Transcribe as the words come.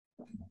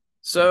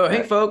So,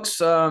 hey folks,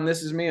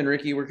 this is me and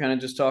Ricky. We're kind of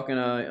just talking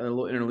a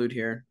little interlude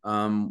here.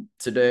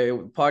 Today,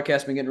 the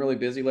podcast been getting really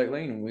busy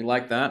lately, and we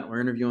like that.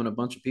 We're interviewing a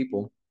bunch of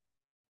people.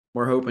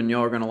 We're hoping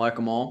y'all are going to like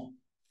them all.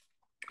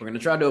 We're going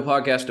to try to do a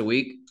podcast a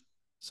week.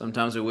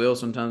 Sometimes it will,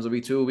 sometimes it'll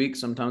be two a week,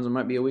 sometimes it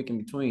might be a week in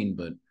between.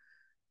 But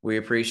we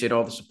appreciate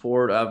all the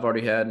support. I've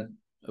already had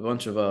a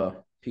bunch of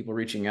people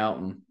reaching out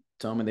and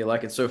telling me they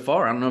like it so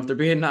far. I don't know if they're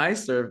being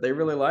nice or if they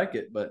really like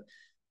it, but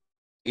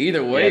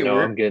either Yeah, way, no,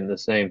 we're I'm getting the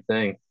same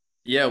thing.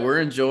 yeah, we're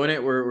enjoying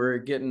it. We're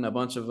getting a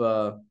bunch of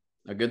a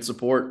good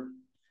support,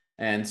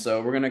 and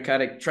so we're gonna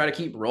kind of try to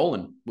keep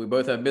rolling. We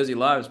both have busy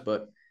lives,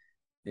 but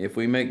if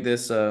we make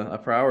this a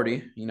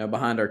priority,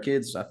 behind our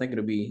kids, I think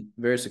it'll be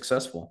very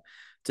successful.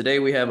 Today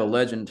we have a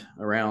legend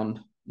around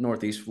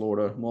Northeast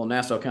Florida, well,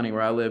 Nassau County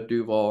where I live,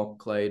 Duval,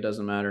 Clay,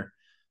 doesn't matter.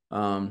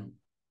 Um,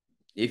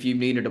 if you've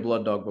needed a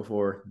blood dog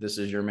before, this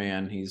is your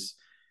man.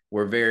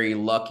 We're very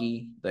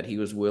lucky that he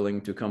was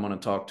willing to come on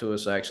and talk to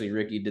us. Actually,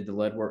 Ricky did the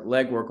leg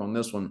work on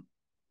this one,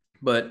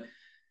 but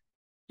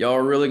y'all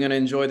are really going to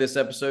enjoy this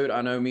episode.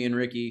 I know me and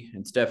Ricky,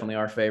 it's definitely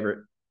our favorite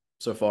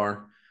so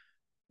far.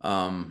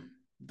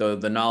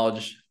 The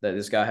knowledge that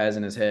this guy has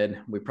in his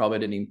head, we probably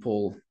didn't even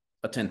pull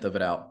a tenth of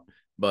it out,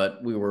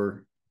 but we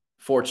were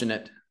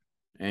fortunate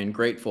and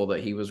grateful that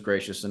he was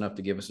gracious enough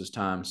to give us his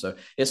time. So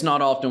it's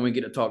not often we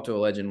get to talk to a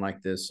legend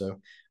like this. So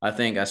I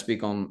think I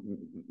speak on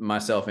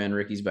myself and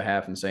Ricky's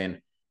behalf in saying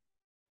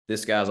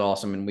this guy's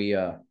awesome, and we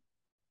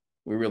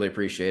really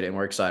appreciate it and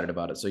we're excited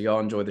about it. So y'all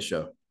enjoy the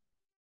show.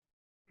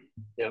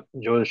 Yep,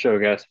 enjoy the show,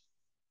 guys.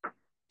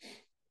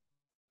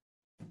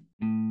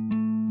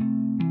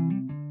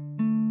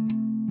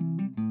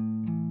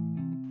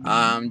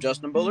 I'm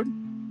Justin Bullard,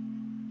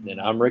 And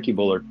I'm Ricky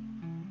Bullard.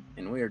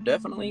 and we are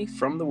definitely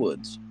from the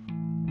woods.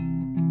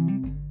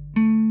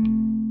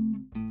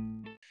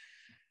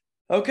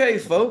 Okay,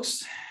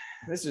 folks,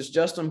 this is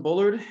Justin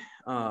Bullard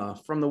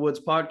from the Woods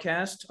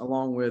podcast,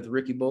 along with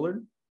Ricky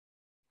Bullard.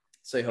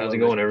 Say How's hello, it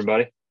going, Ricky.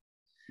 everybody?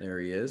 There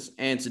he is.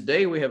 And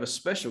today we have a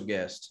special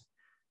guest.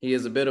 He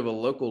is a bit of a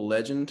local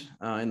legend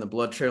in the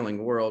blood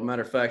trailing world.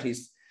 Matter of fact,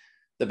 he's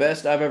the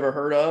best I've ever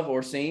heard of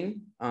or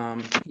seen.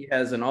 He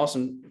has an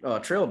awesome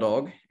trail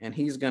dog, and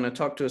he's going to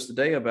talk to us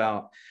today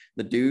about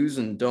the do's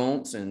and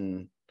don'ts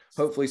and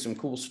hopefully some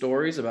cool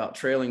stories about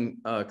trailing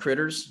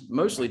critters,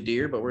 mostly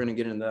deer, but we're going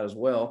to get into that as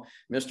well.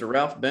 Mr.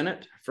 Ralph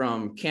Bennett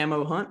from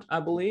Camo Hunt,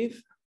 I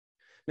believe.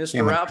 Yeah,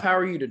 Mr. Ralph, how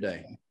are you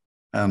today?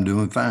 I'm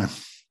doing fine. How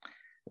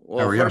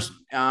Well, are you? first,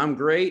 I'm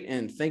great,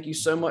 and thank you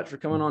so much for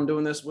coming on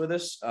doing this with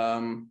us.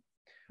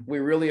 We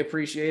really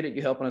appreciate it.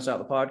 You helping us out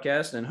the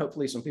podcast, and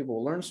hopefully some people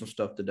will learn some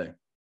stuff today.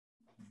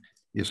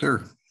 Yes,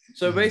 sir.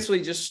 So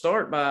basically, just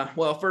start by,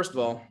 well, first of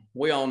all,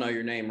 we all know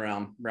your name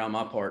around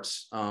my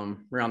parts,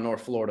 around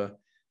North Florida.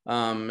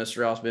 Mr.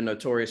 Ralph's been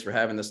notorious for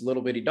having this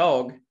little bitty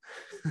dog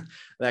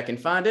that can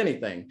find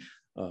anything,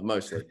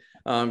 mostly.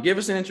 Give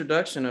us an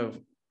introduction of,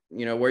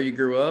 where you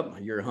grew up,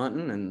 you're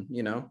hunting, and,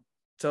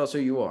 tell us who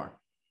you are.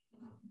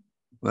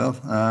 Well,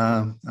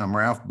 I'm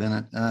Ralph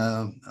Bennett.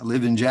 I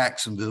live in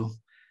Jacksonville,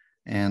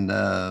 and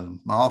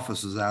my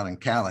office is out in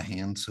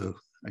Callahan, so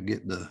I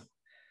get to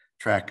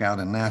track out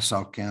in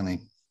Nassau County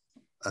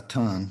a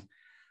ton.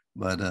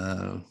 But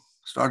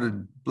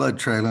started blood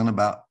trailing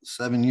about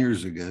 7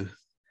 years ago,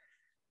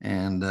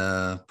 and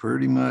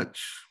pretty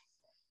much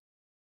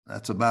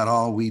that's about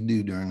all we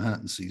do during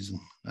hunting season.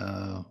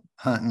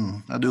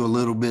 Hunting, I do a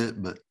little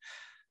bit, but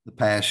the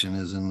passion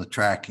is in the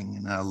tracking,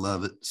 and I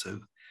love it. So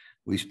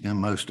we spend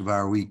most of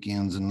our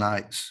weekends and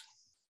nights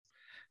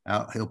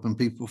out helping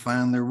people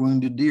find their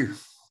wounded deer.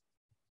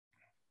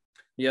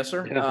 Yes,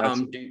 sir. Yeah,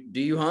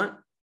 Do you hunt?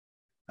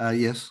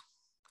 Yes,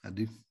 I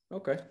do.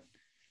 Okay.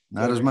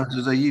 Not as much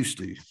as I used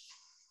to.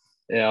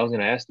 yeah, I was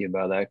going to ask you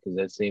about that because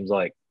it seems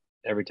like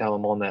every time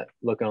I'm on that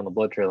looking on the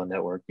Blood Trailer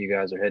Network, you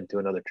guys are heading to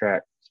another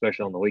track,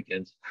 especially on the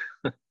weekends.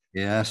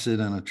 Yeah, I sit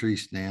on a tree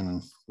stand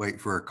and wait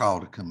for a call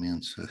to come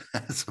in. So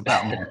that's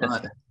about my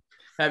hunt.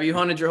 Have you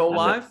hunted your whole I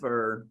know. life,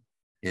 or?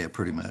 Yeah,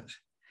 pretty much.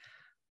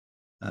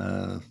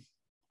 Uh,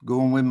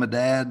 Going with my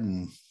dad,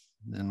 and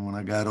then when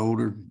I got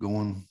older,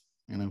 going,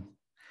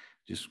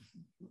 just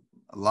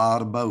a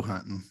lot of bow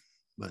hunting.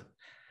 But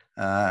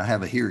I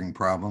have a hearing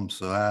problem,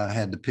 so I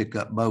had to pick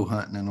up bow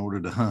hunting in order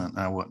to hunt.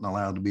 I wasn't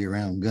allowed to be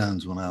around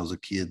guns when I was a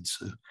kid,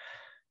 so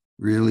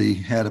really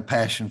had a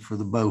passion for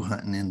the bow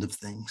hunting end of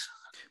things.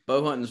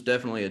 Bow hunting is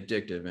definitely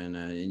addictive, and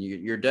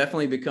you're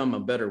definitely become a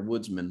better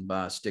woodsman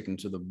by sticking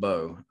to the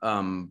bow.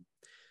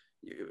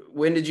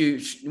 When did you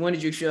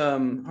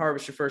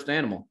harvest your first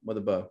animal with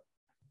a bow?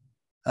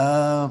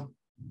 Would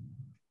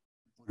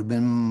have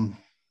been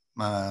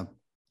my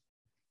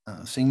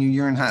senior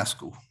year in high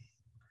school.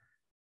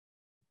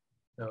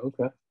 Oh,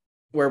 okay.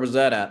 Where was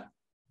that at,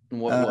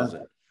 and what was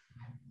it?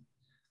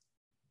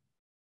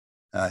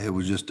 It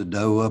was just a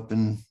doe up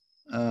in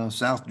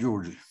South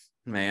Georgia.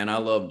 Man, I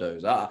love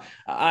those. I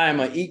am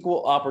an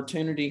equal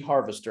opportunity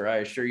harvester. I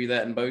assure you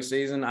that in bow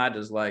season. I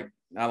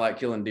like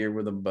killing deer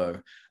with a bow.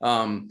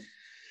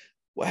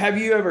 Well, have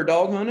you ever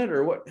dog hunted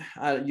or what?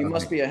 You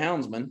must be a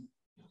houndsman.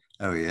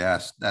 Oh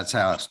yeah, that's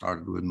how I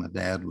started with my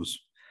dad was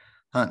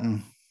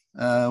hunting.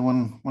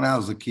 When I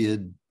was a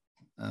kid,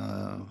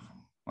 uh,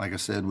 like I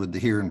said, with the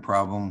hearing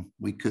problem,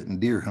 we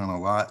couldn't deer hunt a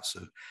lot.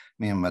 So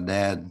me and my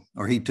dad,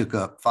 or he took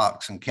up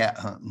fox and cat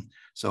hunting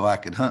so I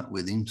could hunt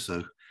with him.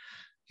 So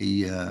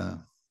he was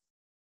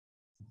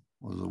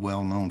a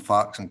well-known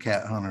fox and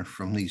cat hunter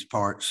from these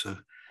parts. So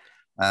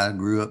I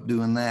grew up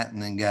doing that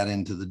and then got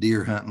into the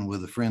deer hunting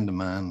with a friend of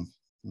mine.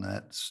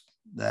 And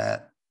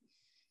that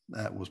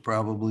was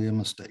probably a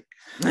mistake.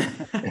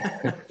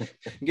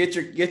 Get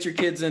your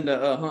kids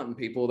into hunting,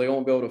 people. They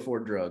won't be able to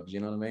afford drugs. You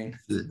know what I mean?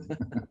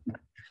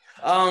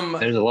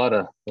 There's a lot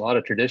of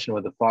tradition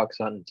with the fox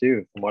hunting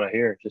too, from what I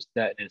hear. Just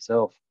that in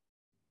itself.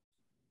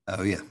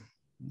 Oh yeah,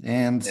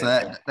 and so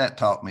that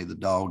taught me the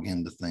dog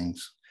end of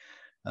things.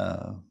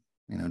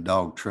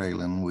 Dog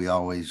trailing.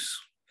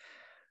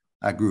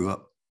 I grew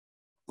up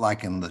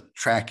liking the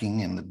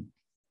tracking and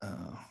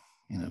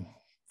the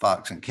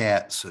fox and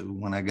cat. So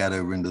when I got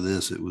over into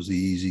this, it was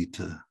easy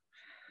to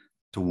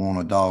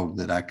want a dog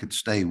that I could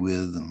stay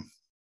with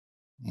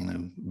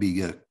and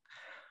be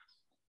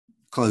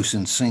close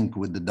in sync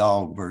with the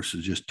dog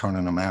versus just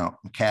turning them out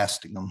and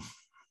casting them.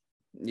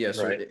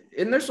 Yes, right. Sir.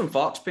 Isn't there some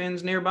fox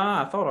pens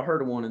nearby? I thought I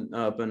heard of one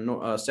up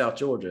in South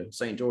Georgia,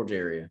 St. George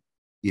area.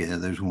 Yeah,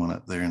 there's one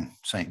up there in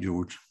St.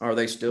 George. Are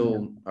they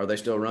still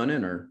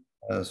running, or?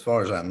 As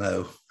far as I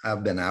know,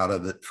 I've been out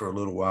of it for a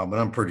little while, but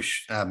I'm pretty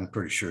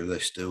sure they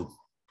still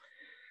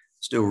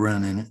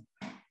running it.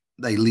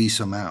 They lease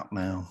them out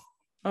now.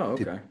 Oh,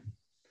 okay.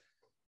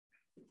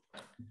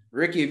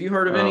 Ricky, have you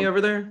heard of any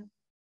over there?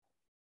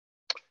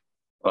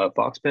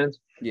 Fox pens?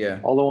 Yeah.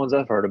 All the ones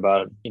I've heard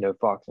about,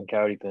 fox and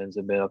coyote pens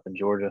have been up in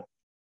Georgia.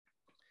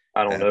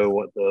 I don't know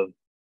what the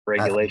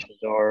regulations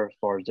are as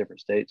far as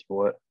different states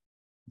for what.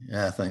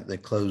 Yeah, I think they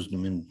closed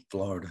them in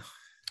Florida.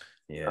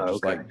 Yeah,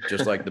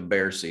 just like the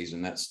bear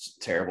season. That's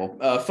terrible.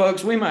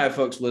 Folks, we might have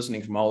folks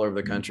listening from all over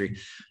the country.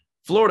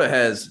 Florida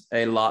has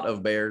a lot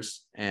of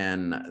bears,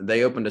 and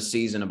they opened a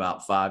season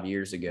about 5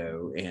 years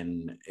ago,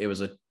 and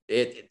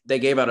they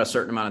gave out a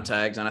certain amount of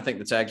tags, and I think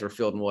the tags were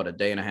filled in a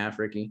day and a half,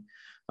 Ricky.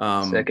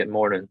 Second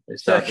morning. They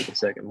stopped at the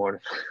second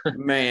morning.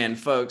 man.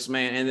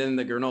 And then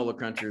the granola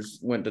crunchers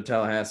went to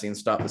Tallahassee and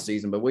stopped the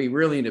season, but we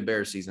really need a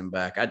bear season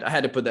back. I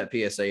had to put that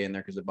PSA in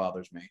there because it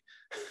bothers me.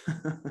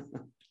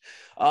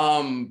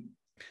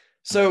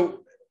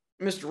 So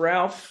Mr.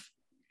 Ralph,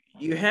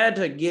 you had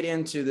to get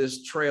into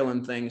this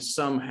trailing thing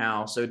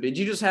somehow. So did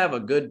you just have a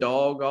good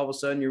dog all of a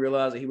sudden you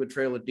realized that he would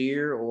trail a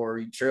deer, or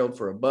you trailed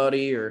for a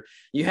buddy, or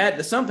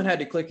something had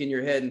to click in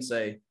your head and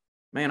say,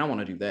 man, I want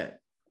to do that?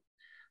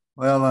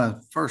 Well, I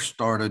first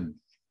started,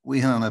 we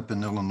hunt up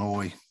in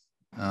Illinois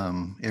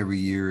every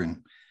year.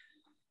 And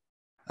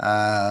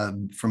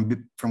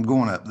from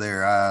going up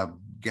there, I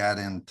got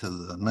into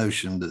the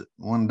notion that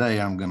one day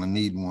I'm going to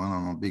need one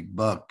on a big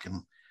buck.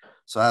 And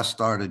so I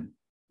started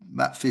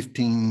about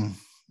 15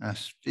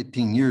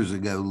 years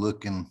ago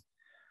looking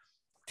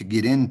to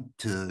get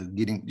into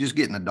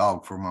getting a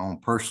dog for my own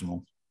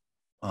personal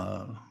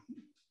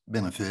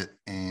benefit.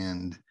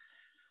 And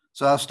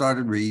so I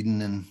started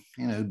reading, and,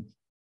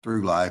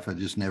 through life, I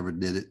just never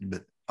did it,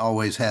 but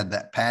always had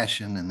that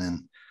passion. And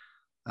then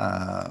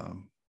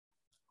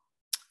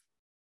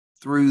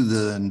through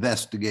the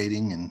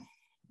investigating and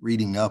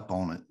reading up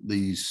on it,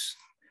 these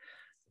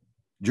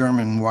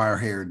German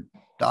wire-haired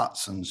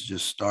Dachshunds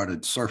just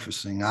started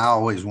surfacing. I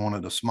always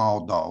wanted a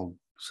small dog.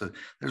 So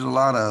there's a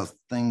lot of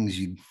things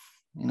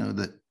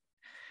that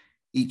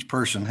each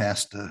person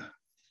has to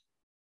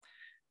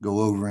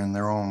go over in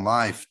their own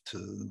life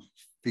to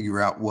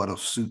figure out what'll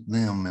suit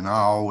them. And I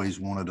always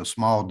wanted a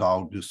small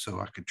dog just so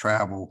I could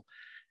travel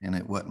and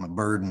it wasn't a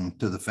burden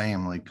to the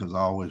family, because I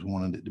always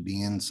wanted it to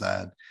be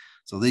inside.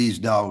 So these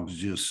dogs,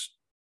 just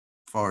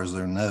as far as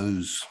their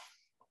nose,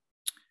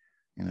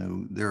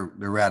 they're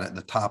right at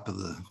the top of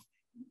the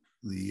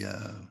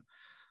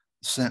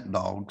scent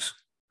dogs.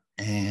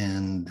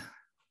 And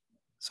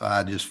so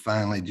I just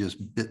finally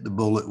just bit the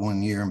bullet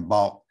one year and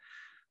bought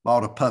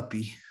a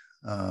puppy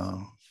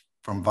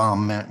from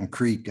Vom Mountain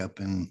Creek up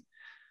in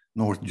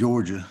North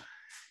Georgia.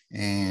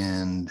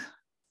 And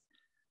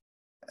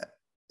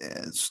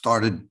it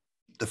started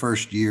the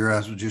first year, I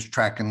was just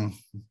tracking,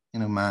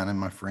 mine and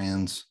my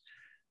friends.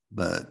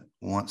 But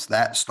once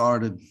that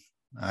started,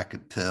 I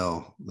could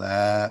tell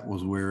that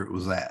was where it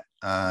was at.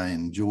 I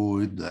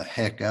enjoyed the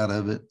heck out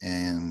of it.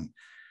 And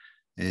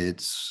I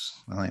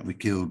think we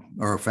killed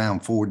or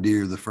found 4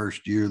 deer the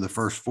first year, the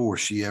first 4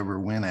 she ever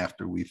went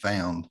after we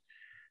found,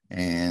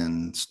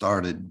 and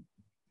started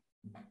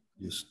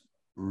just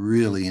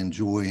really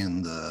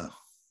enjoying the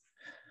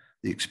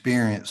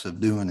experience of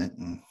doing it.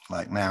 And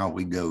like now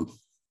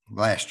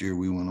last year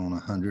we went on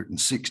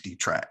 160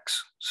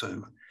 tracks.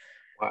 So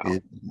wow.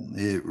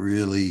 It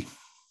really,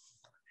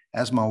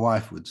 as my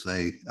wife would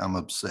say, I'm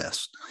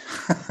obsessed.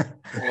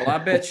 Well, I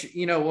bet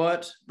you know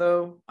what,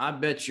 though? I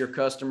bet your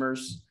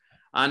customers,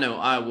 I know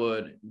I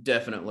would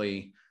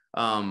definitely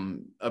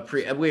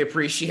we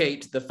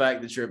appreciate the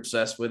fact that you're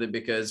obsessed with it,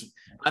 because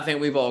I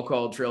think we've all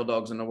called trail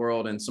dogs in the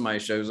world and somebody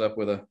shows up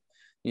with a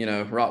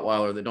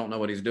Rottweiler that don't know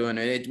what he's doing.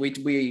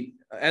 We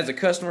as a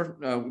customer,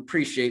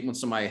 appreciate when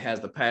somebody has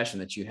the passion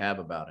that you have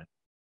about it.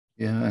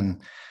 Yeah.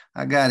 And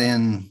I got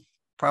in,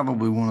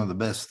 probably one of the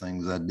best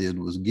things I did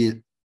was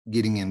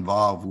getting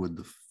involved with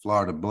the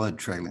Florida Blood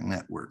Trailing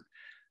Network.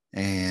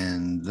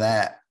 And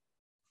that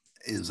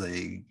is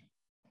a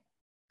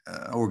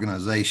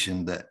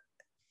organization that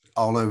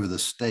all over the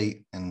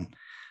state, and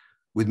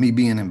with me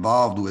being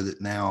involved with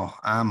it now,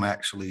 I'm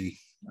actually,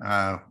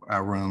 I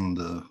run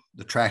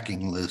the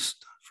tracking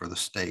list for the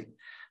state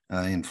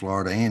in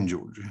Florida and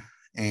Georgia.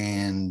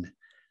 And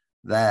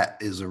that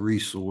is a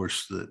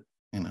resource that,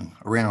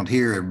 around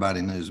here,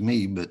 everybody knows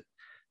me, but,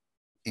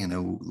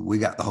 we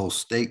got the whole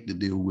state to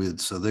deal with.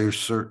 So there's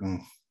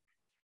certain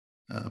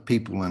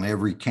people in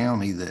every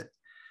county that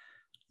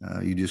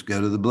you just go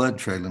to the Blood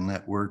Trailing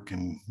Network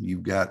and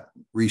you've got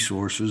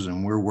resources,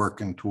 and we're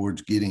working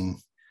towards getting,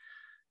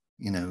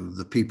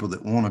 the people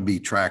that want to be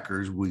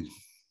trackers. We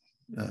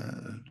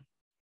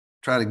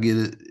try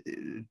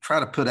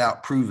to put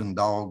out proven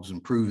dogs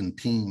and proven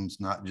teams,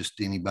 not just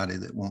anybody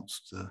that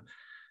wants to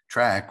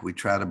track. We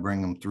try to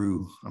bring them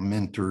through a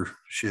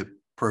mentorship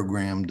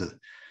program to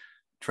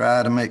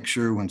try to make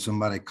sure when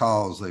somebody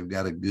calls, they've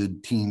got a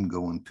good team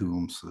going to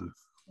them. So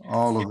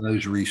all of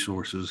those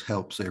resources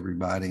helps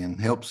everybody and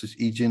helps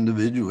each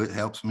individual. It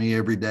helps me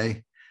every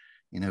day,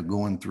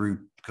 going through,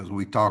 because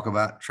we talk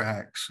about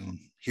tracks and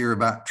hear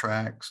about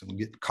tracks and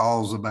get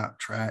calls about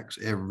tracks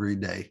every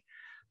day.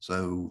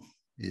 So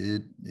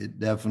it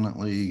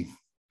definitely,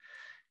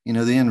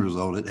 the end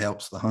result, it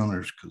helps the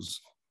hunters, because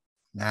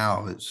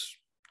now it's,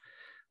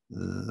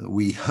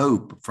 we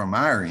hope from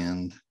our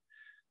end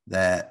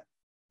that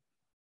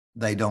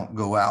they don't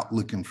go out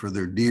looking for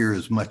their deer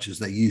as much as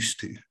they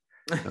used to.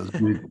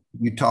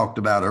 You talked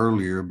about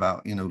earlier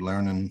about,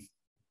 learning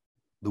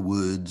the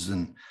woods,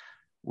 and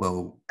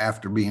well,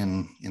 after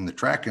being in the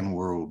tracking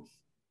world,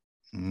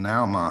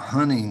 now my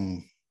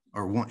hunting,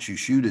 or once you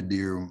shoot a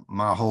deer,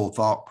 my whole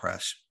thought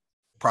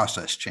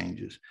process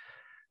changes,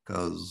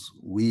 because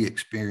we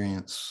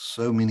experience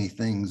so many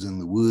things in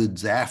the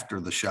woods after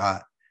the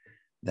shot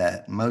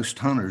that most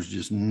hunters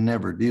just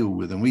never deal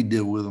with. And we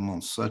deal with them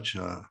on such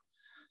a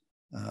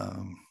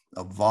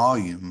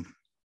volume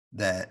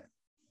that,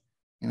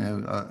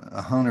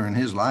 a hunter in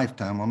his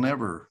lifetime will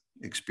never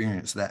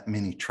experience that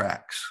many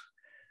tracks.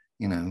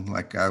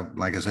 Like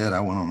I said, I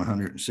went on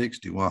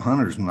 160. Well, a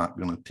hunter's not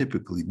going to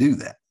typically do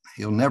that.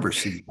 He'll never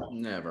see.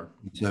 Never.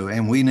 So,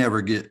 and we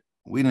never get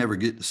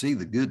to see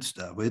the good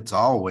stuff. It's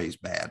always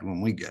bad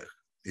when we go.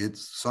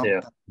 It's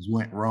something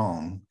went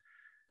wrong.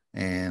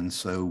 And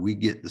so we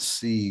get to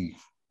see,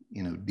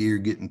 deer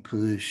getting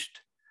pushed,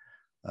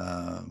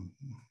 and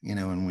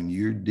when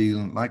you're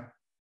dealing, like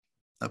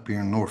up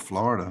here in North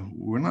Florida,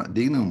 we're not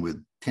dealing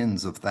with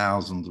tens of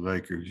thousands of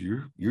acres.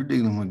 You're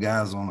dealing with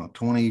guys on a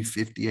 20,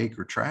 50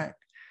 acre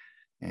tract,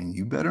 and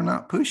you better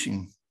not push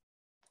him.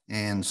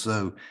 And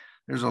so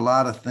there's a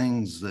lot of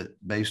things that,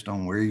 based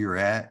on where you're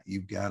at,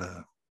 you've got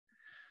to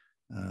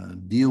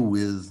deal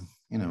with,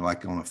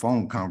 like on a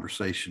phone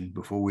conversation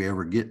before we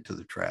ever get to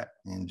the track,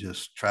 and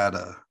just try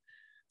to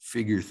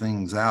figure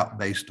things out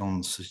based on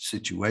the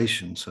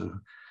situation. So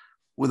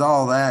with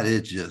all that,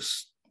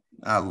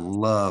 I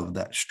love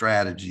that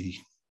strategy.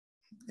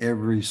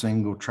 Every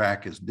single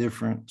track is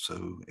different,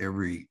 so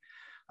every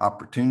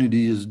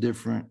opportunity is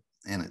different,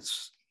 and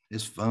it's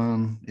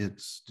fun.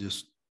 It's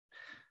just,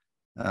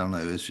 I don't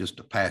know, it's just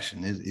a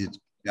passion. It's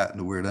gotten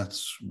to where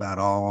that's about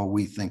all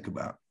we think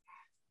about.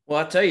 Well,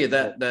 I tell you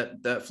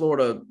that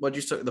Florida, what'd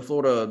you say, the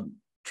Florida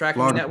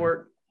Tracking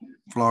Network?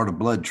 Florida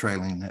Blood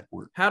Trailing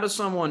Network. How does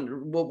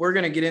someone, well, we're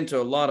going to get into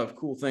a lot of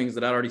cool things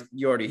that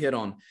you already hit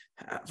on.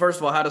 First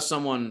of all, how does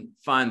someone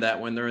find that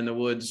when they're in the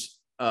woods,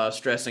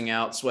 stressing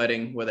out,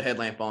 sweating with a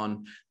headlamp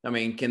on? I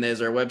mean, is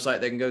there a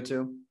website they can go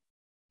to?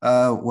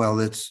 Well,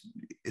 it's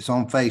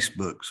on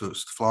Facebook. So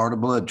it's the Florida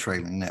Blood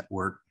Trailing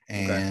Network,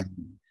 and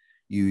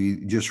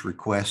you just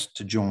request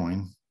to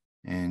join,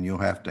 and you'll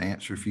have to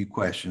answer a few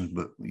questions,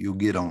 but you'll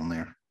get on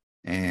there.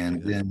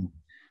 And then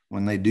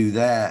when they do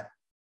that,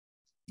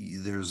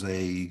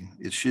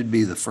 it should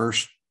be the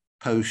first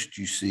post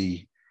you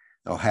see.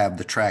 They'll have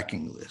the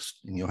tracking list,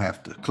 and you'll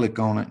have to click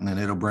on it, and then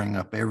it'll bring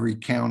up every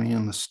county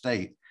in the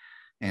state.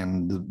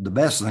 And the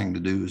best thing to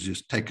do is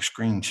just take a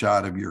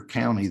screenshot of your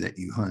county that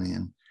you hunt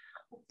in.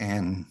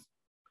 And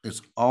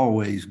it's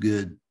always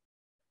good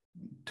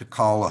to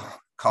call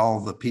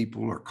the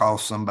people or call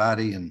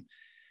somebody. And,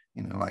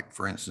 like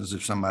for instance,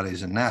 if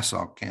somebody's in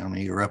Nassau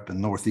County or up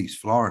in Northeast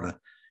Florida,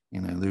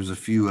 there's a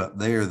few up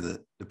there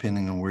that,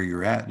 depending on where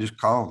you're at, just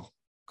call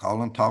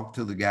and talk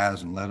to the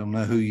guys and let them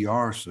know who you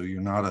are, so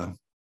you're not a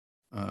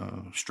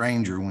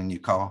stranger when you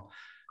call,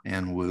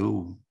 and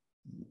we'll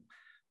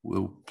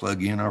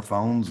plug you in our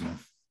phones. And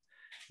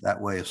that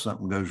way, if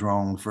something goes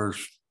wrong the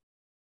first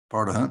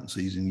part of hunting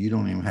season, you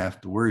don't even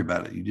have to worry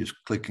about it. You just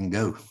click and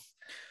go.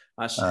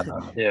 I'll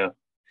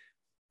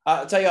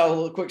tell y'all a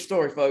little quick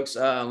story, folks.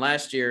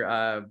 Last year,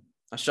 I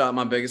shot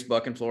my biggest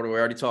buck in Florida. We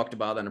already talked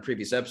about that in a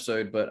previous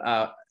episode, but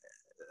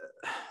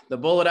the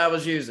bullet I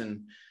was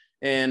using,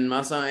 and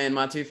my son and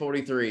my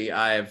 243.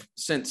 I have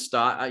since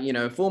stopped.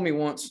 Fool me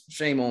once,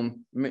 shame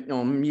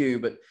on you.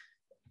 But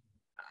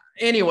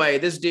anyway,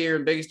 this deer,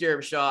 biggest deer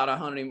ever shot. I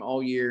hunted him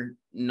all year,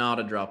 not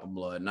a drop of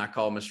blood. And I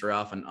called Mr.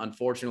 Ralph, and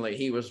unfortunately,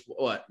 he was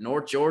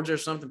North Georgia or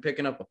something,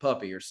 picking up a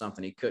puppy or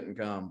something. He couldn't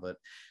come, but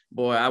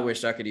boy, I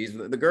wish I could use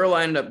the girl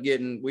I ended up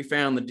getting. We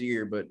found the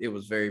deer, but it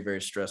was very,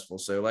 very stressful.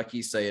 So, like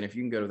he's saying, if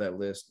you can go to that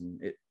list, and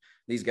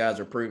these guys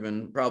are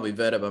proven, probably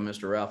vetted by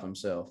Mr. Ralph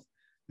himself.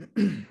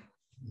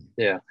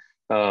 Yeah.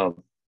 I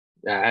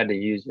had to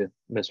use it,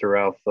 Mr.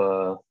 Ralph.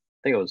 I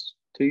think it was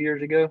 2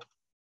 years ago.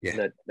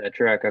 Yeah. That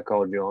track I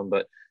called you on,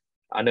 but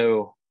I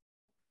know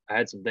I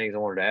had some things I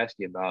wanted to ask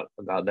you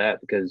about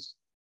that because,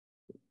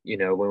 when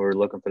we were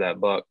looking for that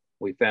buck,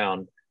 we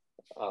found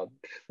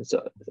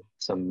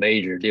some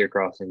major deer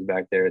crossings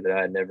back there that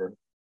I had never,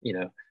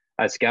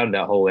 I scouted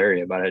that whole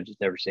area, but I had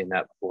just never seen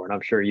that before. And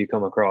I'm sure you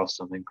come across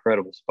some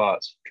incredible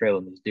spots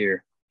trailing these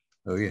deer.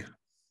 Oh yeah.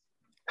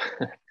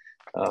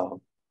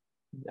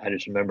 I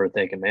just remember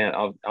thinking, man,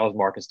 I was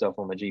marking stuff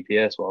on my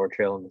GPS while we're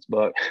trailing this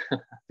buck.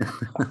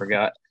 I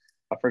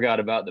forgot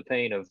about the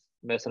pain of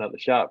messing up the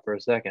shot for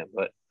a second,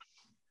 but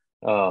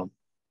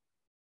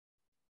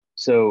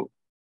so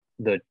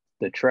the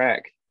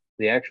track,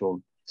 the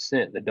actual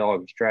scent the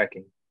dog is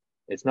tracking,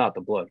 it's not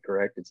the blood,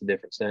 correct? It's a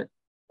different scent.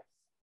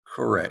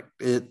 Correct.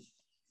 In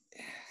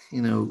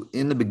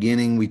the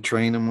beginning, we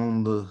train them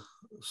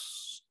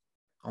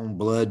on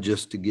blood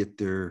just to get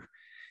their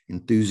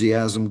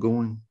enthusiasm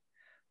going,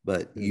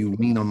 but you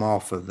wean them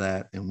off of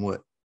that, and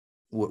what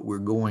we're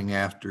going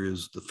after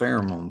is the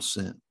pheromone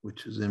scent,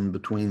 which is in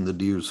between the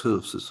deer's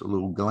hoofs. It's a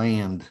little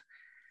gland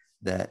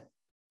that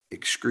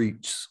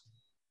excretes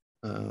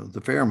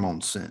the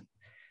pheromone scent,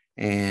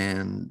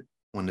 and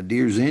when the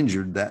deer's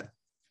injured,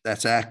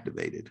 that's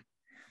activated.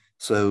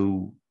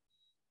 So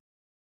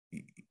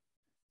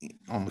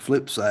on the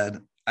flip side,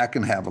 I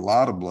can have a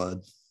lot of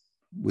blood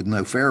with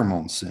no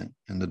pheromone scent,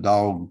 and the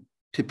dog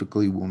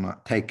typically will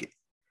not take it.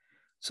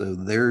 So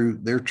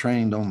they're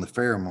trained on the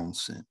pheromone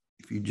scent.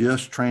 If you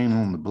just train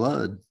on the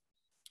blood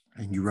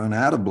and you run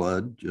out of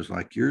blood, just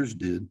like yours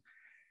did,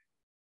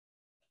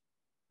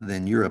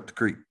 then you're up the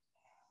creek.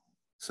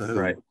 So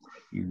right.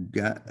 You've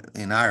got,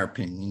 in our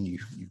opinion,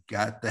 you've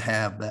got to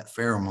have that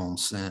pheromone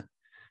scent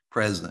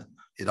present.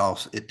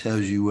 It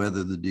tells you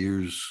whether the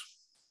deer's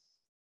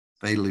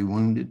fatally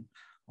wounded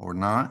or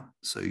not.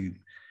 So you're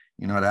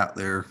not out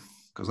there,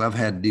 because I've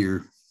had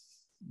deer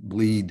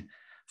bleed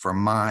for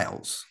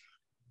miles.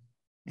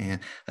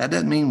 And that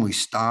doesn't mean we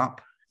stop,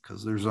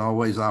 because there's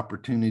always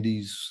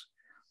opportunities.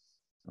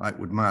 Like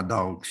with my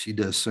dog, she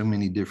does so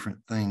many different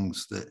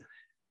things that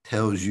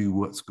tells you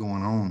what's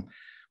going on.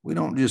 We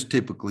don't just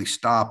typically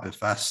stop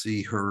if I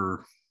see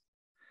her,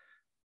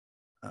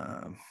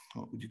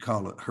 what would you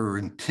call it? Her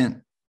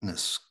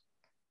intentness.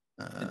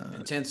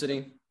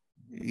 Intensity.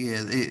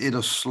 Yeah,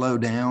 it'll slow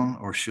down,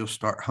 or she'll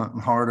start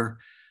hunting harder.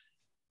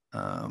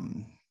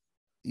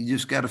 You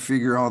just got to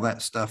figure all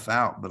that stuff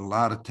out. But a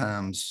lot of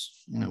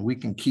times, we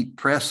can keep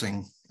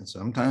pressing, and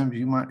sometimes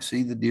you might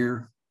see the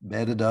deer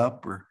bedded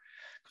up, or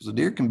because the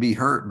deer can be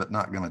hurt but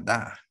not going to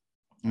die.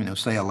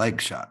 Say a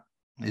leg shot,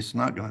 it's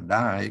not going to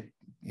die.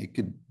 It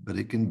could, but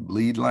it can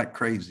bleed like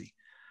crazy.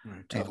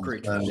 Tough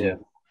creatures. Yeah.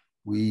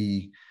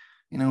 We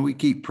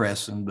keep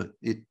pressing, but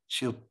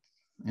she'll,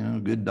 a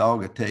good dog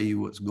will tell you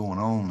what's going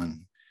on,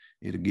 and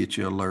it'll get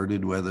you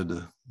alerted whether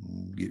to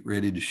get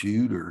ready to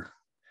shoot, or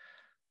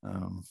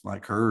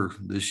like her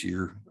this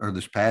year, or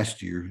this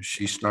past year,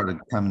 she started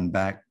coming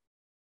back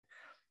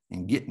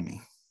and getting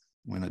me.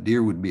 When a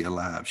deer would be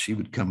alive, she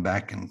would come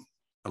back and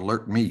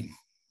alert me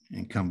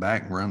and come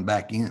back and run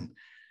back in.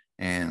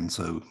 And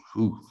so,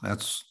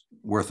 that's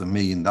worth $1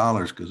 million,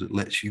 because it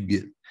lets you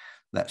get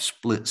that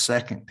split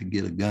second to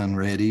get a gun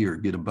ready or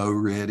get a bow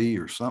ready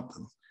or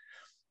something.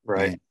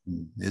 Right.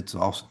 And it's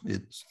also,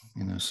 it's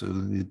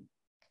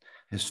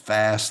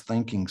fast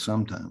thinking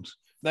sometimes.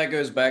 That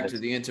goes back to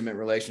the intimate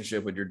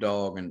relationship with your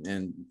dog,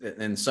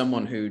 and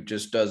someone who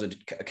just does it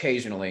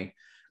occasionally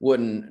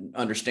wouldn't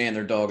understand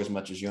their dog as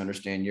much as you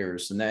understand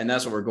yours. And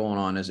that's what we're going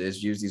on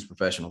is use these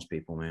professionals,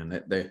 people,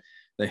 man. They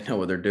know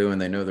what they're doing.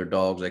 They know their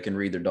dogs. They can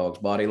read their dog's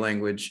body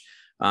language.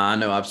 I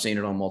know I've seen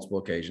it on multiple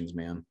occasions,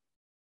 man.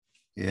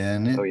 Yeah.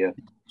 And it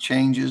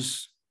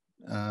changes.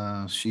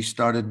 She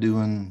started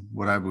doing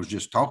what I was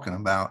just talking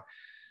about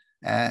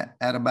at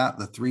about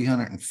the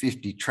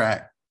 350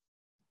 track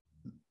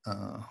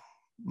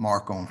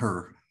mark on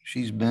her.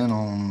 She's been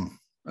on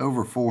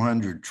over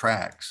 400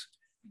 tracks,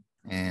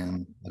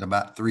 and at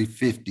about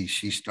 350,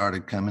 she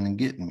started coming and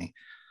getting me.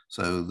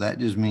 So that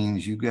just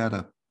means you got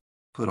to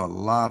put a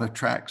lot of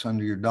tracks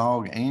under your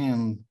dog,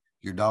 and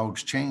your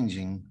dog's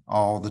changing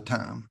all the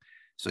time.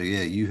 So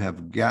yeah, you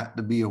have got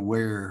to be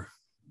aware,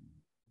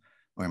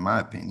 or in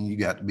my opinion, you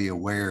got to be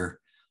aware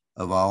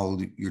of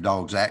all your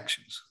dog's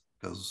actions,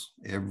 because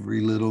every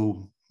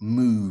little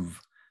move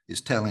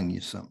is telling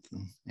you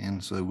something.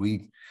 And so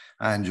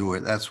I enjoy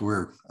it. That's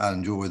where I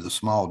enjoy the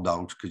small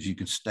dogs, because you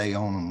can stay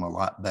on them a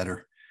lot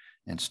better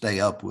and stay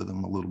up with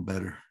them a little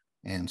better.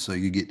 And so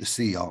you get to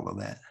see all of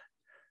that.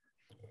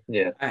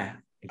 Yeah.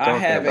 I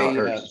have about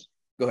her.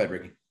 Go ahead,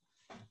 Ricky.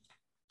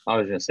 I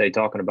was going to say,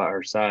 talking about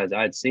her size,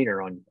 I had seen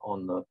her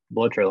on the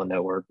Blood Trailing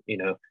Network. You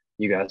know,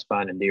 you guys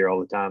finding deer all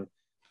the time,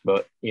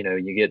 but you know,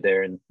 you get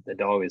there and the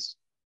dog is,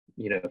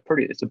 you know,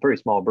 it's a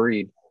pretty small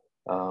breed,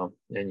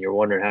 and you're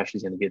wondering how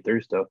she's going to get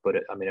through stuff. But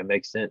I mean, it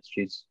makes sense.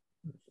 She's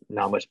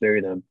not much bigger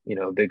than, you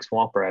know, a big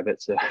swamp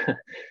rabbit, so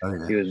Oh,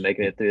 yeah. she was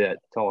making it through that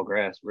tall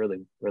grass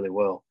really, really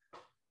well.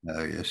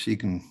 Oh yeah, she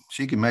can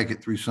make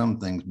it through some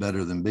things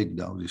better than big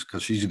dogs just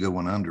because she's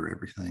going under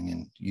everything.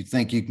 And you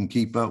think you can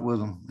keep up with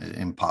them?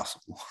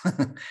 Impossible.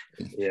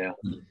 Yeah.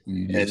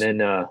 Just, and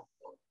then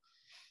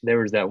there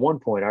was that one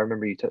point I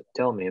remember you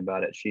telling me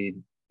about it. She,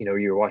 you know,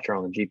 you were watching her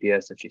on the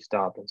GPS and she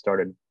stopped and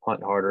started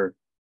hunting harder,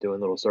 doing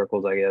little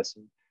circles, I guess.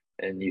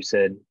 And you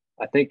said,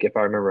 I think if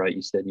I remember right,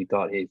 you said you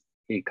thought he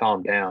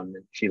calmed down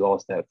and she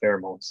lost that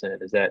pheromone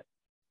scent. Is that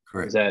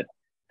correct? Is that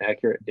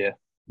accurate? Yeah.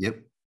 Yep.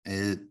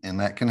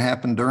 And that can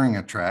happen during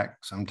a track.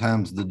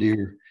 Sometimes the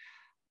deer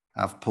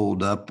I've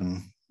pulled up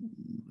and,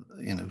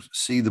 you know,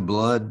 see the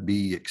blood,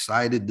 be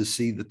excited to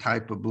see the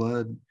type of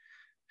blood,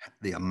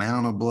 the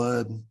amount of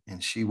blood,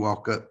 and she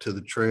walk up to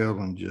the trail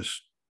and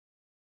just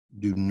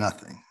do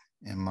nothing.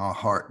 And my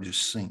heart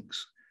just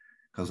sinks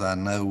because I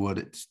know what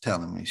it's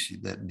telling me.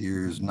 That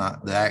deer is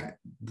not,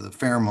 the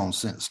pheromone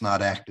scent's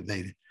not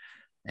activated.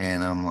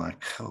 And I'm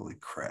like, holy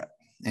crap.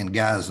 And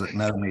guys that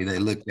know me, they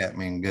look at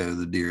me and go,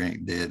 the deer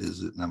ain't dead,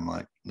 is it? And I'm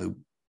like, nope,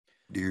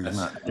 deer's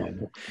not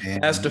dead.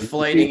 That's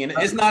deflating. And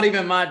it's not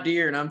even my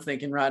deer. And I'm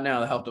thinking right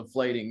now how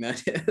deflating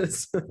that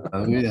is.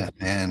 Oh, yeah.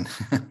 And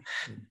you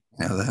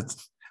know,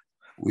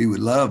 we would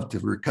love to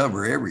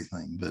recover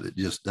everything, but it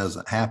just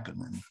doesn't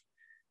happen.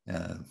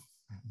 And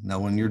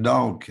knowing your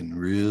dog can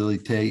really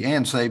tell you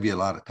and save you a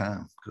lot of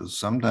time, because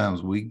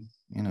sometimes we're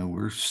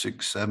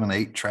 6, 7,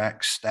 8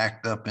 tracks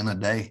stacked up in a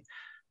day.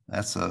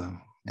 That's a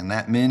 18,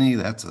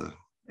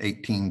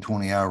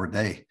 20-hour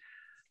day,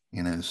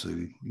 you know, so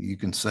you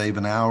can save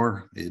an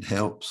hour. It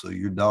helps. So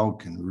your dog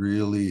can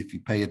really, if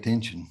you pay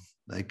attention,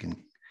 they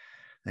can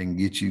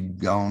get you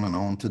going and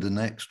on to the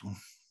next one.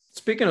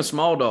 Speaking of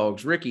small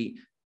dogs, Ricky,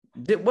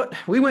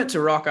 we went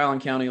to Rock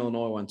Island County,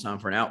 Illinois one time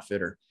for an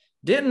outfitter.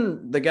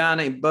 Didn't the guy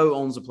named Bo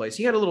owns the place?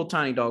 He had a little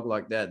tiny dog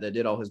like that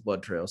did all his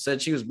blood trails.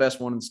 Said she was the best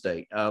one in the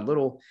state.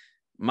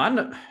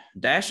 Mine,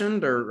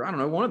 Dachshund, or I don't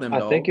know, one of them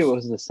dogs. I think it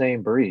was the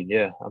same breed.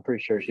 Yeah, I'm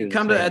pretty sure she was.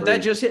 That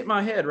just hit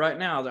my head right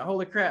now. Like,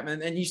 holy crap,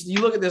 man! And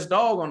you look at this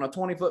dog on a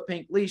 20-foot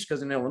pink leash,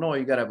 because in Illinois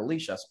you got to have a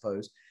leash, I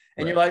suppose.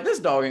 And You're like, this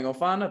dog ain't gonna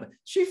find nothing.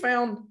 She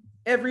found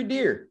every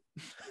deer,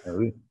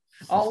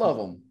 all of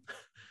them.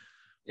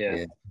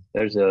 Yeah.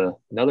 There's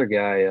another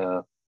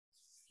guy,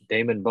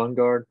 Damon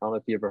Bungard. I don't know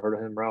if you ever heard of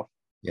him, Ralph.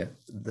 Yeah,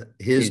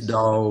 his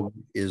dog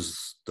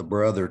is the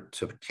brother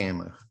to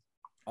Camo.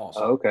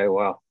 Awesome. Oh, okay,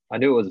 wow. I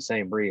knew it was the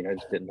same breed. I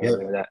just didn't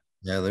know that.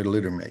 Yeah, they're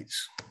litter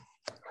mates.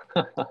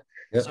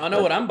 Yep. So I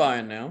know what I'm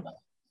buying now.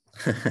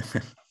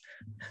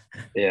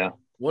 Yeah.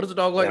 What does a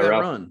dog like that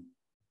Ralph?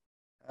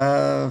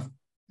 run?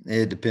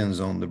 It depends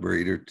on the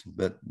breeder,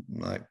 but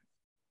like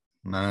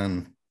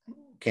mine,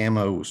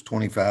 Camo was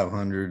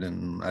 2,500,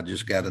 and I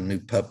just got a new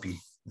puppy,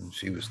 and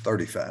she was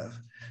 35.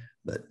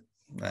 But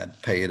I'd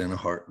pay it in a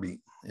heartbeat.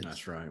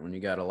 That's right. When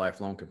you got a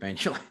lifelong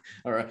companion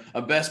or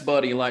a best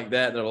buddy like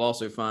that, that'll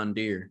also find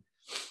deer.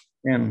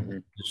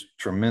 And just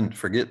tremendous.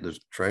 Forget the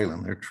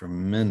trailing; they're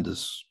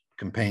tremendous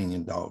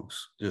companion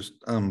dogs, just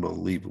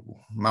unbelievable.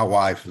 My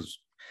wife has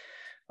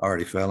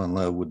already fell in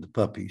love with the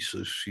puppy,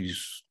 so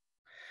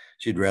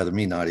she'd rather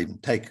me not even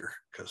take her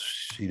because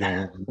she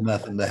don't want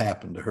nothing to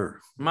happen to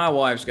her. My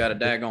wife's got a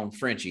daggone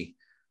Frenchie,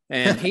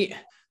 and he,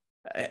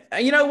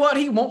 you know what?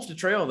 He wants to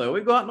trail though.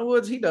 We go out in the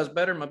woods. He does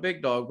better than my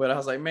big dog, but I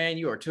was like, man,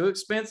 you are too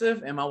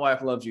expensive, and my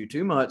wife loves you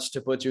too much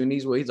to put you in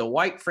these woods. He's a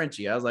white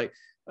Frenchie. I was like,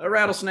 a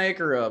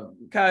rattlesnake or a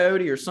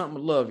coyote or something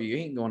would love you.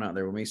 He ain't going out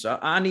there with me. So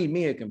I need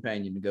me a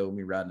companion to go with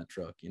me riding a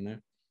truck, you know?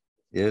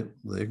 Yep,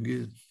 they're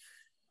good.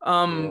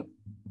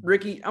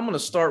 Ricky, I'm going to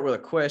start with a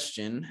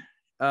question.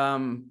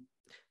 It's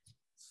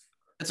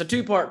a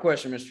 2-part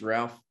question, Mr.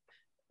 Ralph.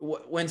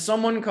 When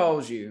someone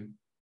calls you,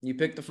 you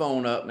pick the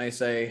phone up and they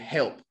say,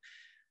 help.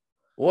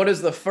 What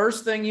is the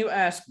first thing you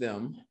ask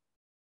them?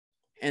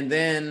 And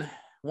then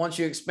once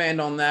you expand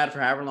on that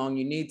for however long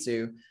you need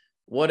to,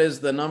 what is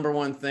the number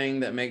one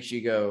thing that makes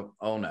you go,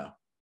 oh no?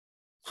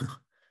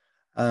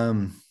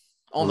 On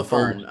the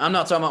phone. I'm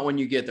not talking about when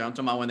you get there. I'm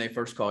talking about when they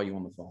first call you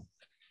on the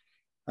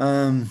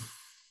phone.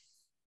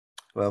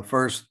 Well,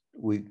 first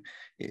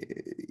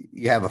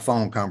you have a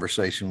phone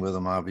conversation with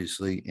them,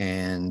 obviously,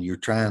 and you're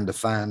trying to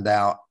find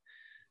out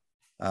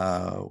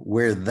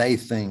where they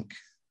think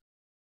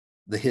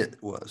the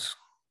hit was.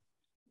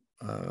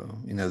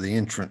 The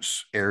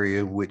entrance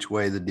area, which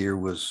way the deer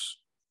was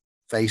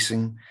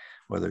facing,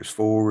 whether it's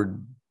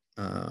forward,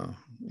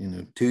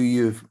 to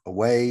you,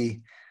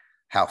 away,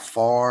 how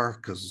far,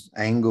 because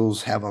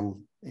angles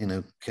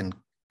can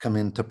come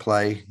into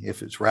play.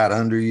 If it's right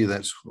under you,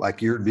 that's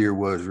like your deer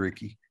was,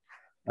 Ricky,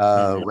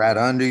 right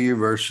under you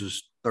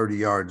versus 30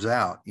 yards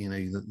out.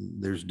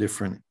 There's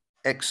different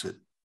exit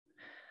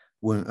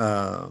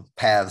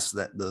paths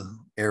that the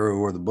arrow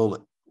or the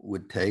bullet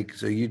would take.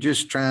 So you're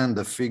just trying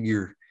to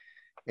figure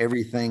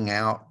everything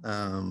out.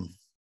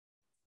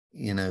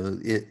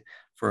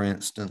 For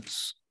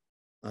instance,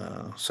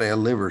 say a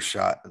liver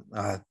shot,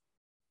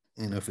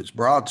 if it's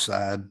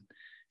broadside,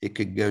 it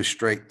could go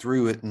straight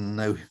through it and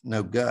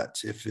no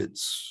guts. If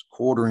it's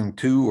quartering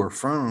to or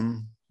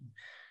from,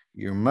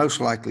 you're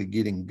most likely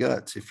getting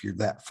guts if you're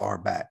that far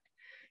back.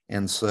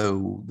 And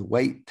so the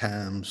wait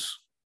times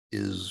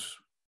is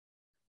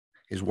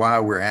why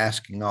we're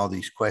asking all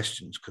these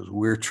questions, because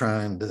we're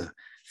trying to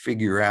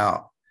figure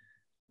out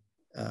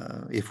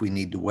if we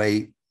need to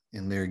wait.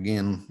 And there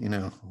again,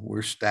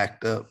 we're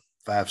stacked up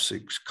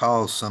 5-6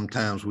 calls.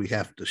 Sometimes we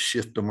have to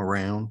shift them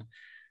around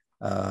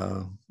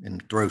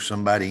and throw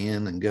somebody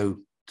in and go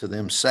to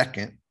them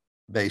second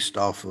based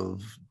off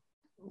of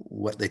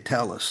what they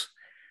tell us.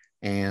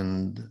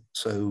 And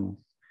so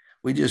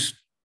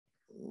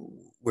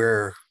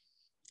we're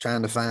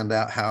trying to find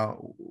out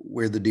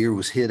where the deer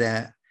was hit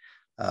at,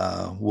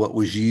 what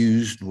was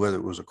used, whether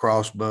it was a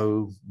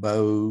crossbow,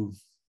 bow,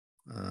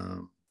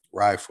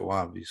 rifle,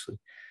 obviously.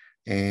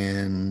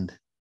 And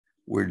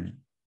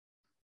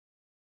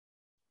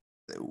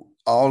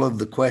all of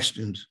the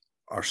questions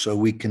are so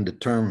we can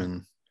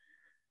determine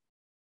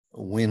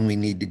when we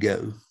need to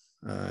go.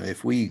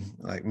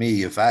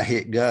 If I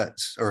hit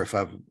guts, or if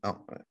I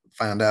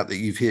find out that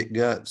you've hit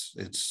guts,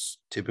 it's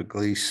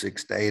typically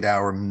 6 to 8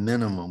 hour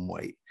minimum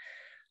wait.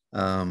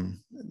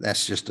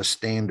 That's just a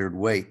standard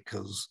wait,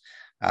 because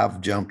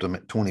I've jumped them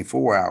at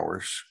 24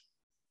 hours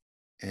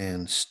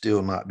and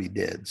still not be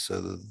dead.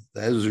 So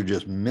those are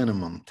just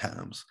minimum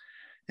times.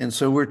 And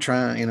so we're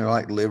trying,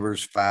 like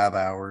livers, 5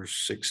 hours,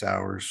 6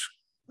 hours.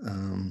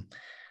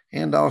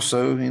 And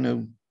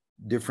also,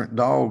 different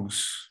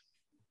dogs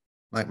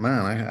like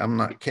mine, I'm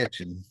not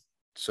catching.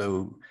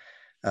 So,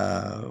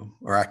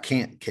 or I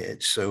can't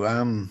catch. So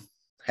I'm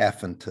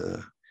having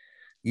to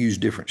use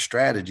different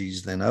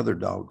strategies than other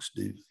dogs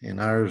do. And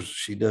ours,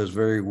 she does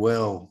very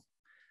well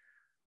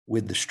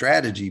with the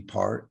strategy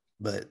part,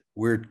 but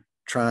we're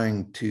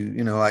trying to,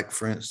 like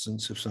for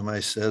instance, if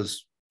somebody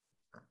says,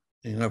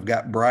 I've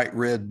got bright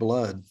red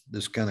blood,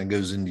 this kind of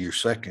goes into your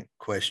second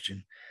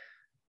question.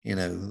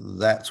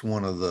 That's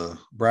one of the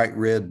bright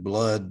red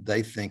blood.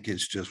 They think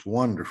it's just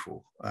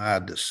wonderful. I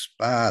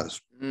despise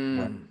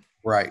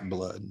bright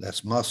blood.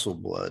 That's muscle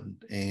blood.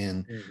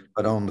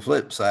 But on the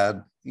flip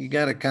side, you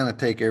got to kind of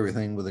take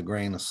everything with a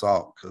grain of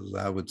salt, because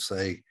I would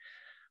say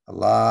a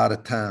lot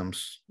of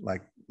times,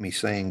 like me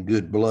saying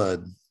good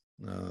blood,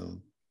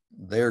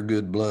 their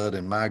good blood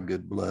and my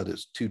good blood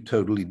is two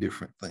totally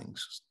different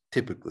things.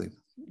 Typically,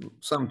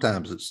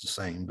 sometimes it's the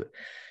same, but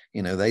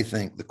they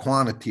think the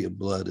quantity of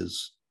blood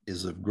is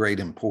of great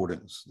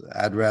importance.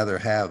 I'd rather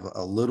have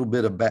a little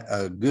bit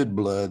of good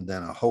blood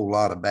than a whole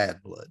lot of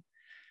bad blood.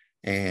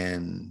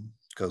 And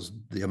because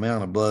the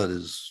amount of blood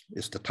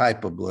it's the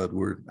type of blood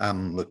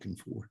I'm looking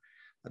for.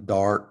 A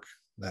dark,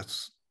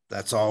 that's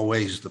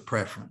always the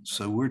preference.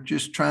 So we're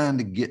just trying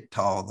to get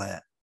to all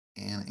that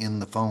in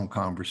the phone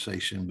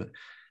conversation, but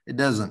it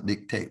doesn't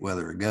dictate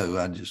whether to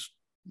go.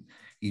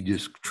 You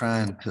just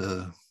trying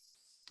to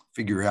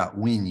figure out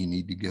when you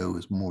need to go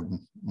is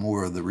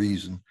more of the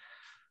reason.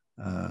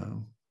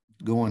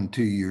 Going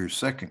to your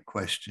second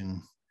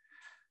question,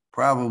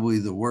 probably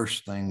the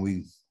worst thing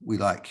we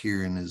like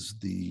hearing is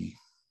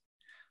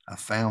I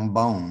found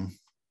bone.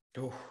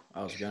 Oh,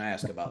 I was going to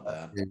ask about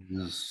that. It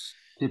is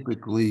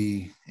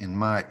typically, in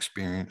my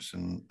experience,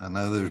 and I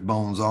know there's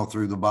bones all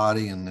through the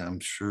body, and I'm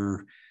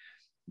sure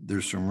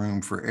there's some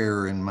room for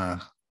error in my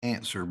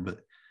answer, but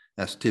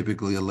that's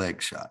typically a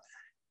leg shot.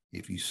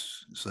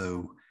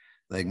 So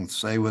they can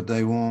say what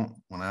they want.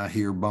 When I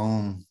hear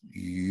bone,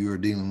 you're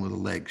dealing with a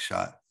leg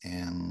shot.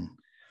 And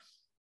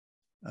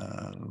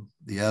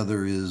the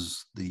other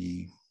is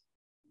the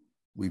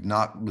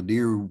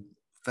deer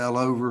fell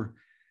over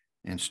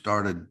and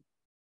started,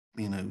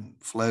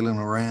 flailing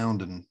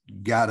around and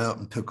got up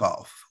and took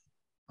off.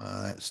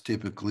 That's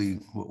typically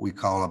what we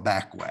call a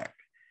back whack,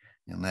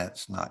 and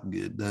that's not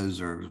good.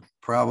 Those are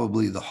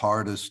probably the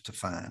hardest to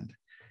find,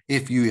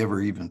 if you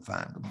ever even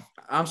find them.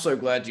 I'm so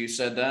glad you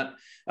said that.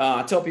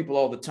 I tell people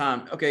all the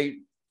time, okay,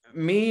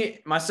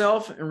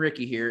 myself and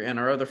Ricky here and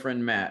our other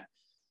friend, Matt,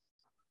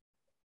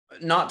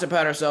 not to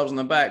pat ourselves on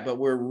the back, but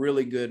we're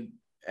really good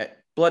at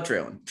blood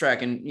trailing,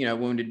 tracking,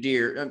 wounded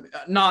deer.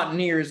 Not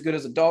near as good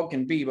as a dog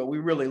can be, but we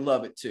really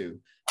love it too.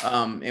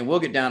 And we'll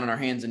get down on our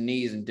hands and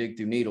knees and dig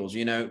through needles,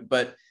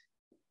 but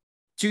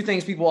two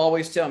things people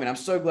always tell me, and I'm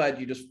so glad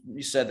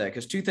you said that,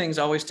 because two things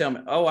always tell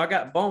me, oh, I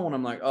got bone.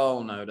 I'm like,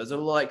 oh no, does it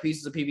look like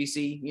pieces of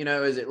PVC?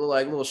 Does it look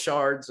like little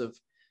shards of,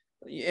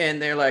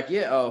 and they're like,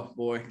 yeah, oh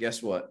boy,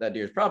 guess what? That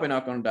deer is probably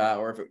not going to die.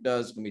 Or if it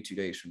does, it's going to be 2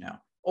 days from now.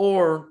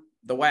 Or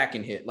the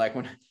whacking hit. Like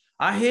when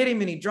I hit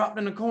him and he dropped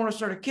in the corner,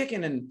 started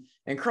kicking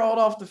and crawled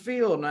off the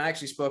field. And I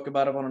actually spoke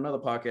about it on another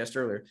podcast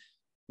earlier.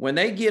 When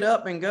they get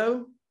up and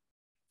go,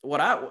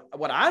 what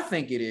I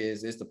think it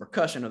is the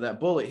percussion of that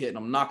bullet hitting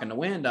them, knocking the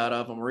wind out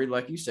of them, or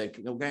like you said,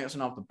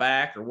 dancing off the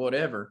back or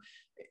whatever.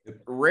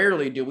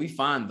 Rarely do we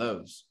find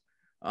those.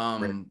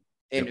 And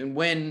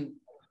when,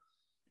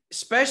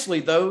 especially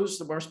those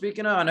that we're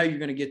speaking of, I know you're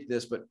going to get to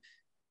this, but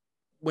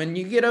when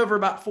you get over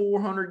about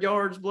 400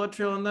 yards blood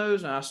trail in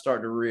those, I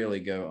start to really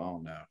go,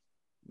 oh no.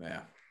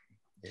 Yeah.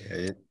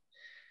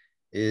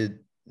 It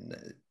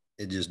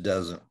just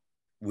doesn't.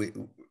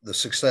 The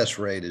success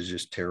rate is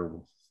just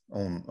terrible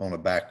on a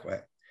back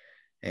whack,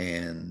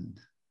 and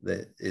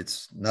that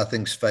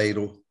nothing's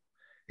fatal.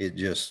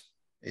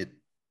 It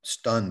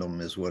stunned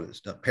them is what it's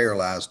done,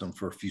 paralyzed them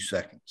for a few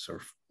seconds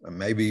or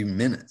maybe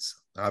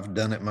minutes. I've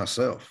done it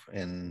myself,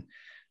 and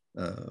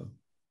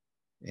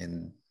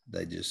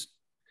they just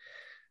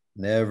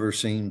never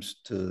seems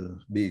to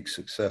be a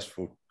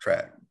successful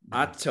track.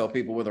 I tell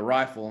people with a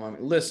rifle, I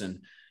mean,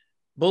 listen,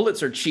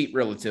 bullets are cheap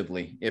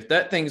relatively. If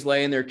that thing's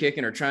laying there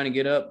kicking or trying to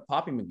get up,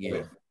 pop him again.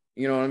 Yeah.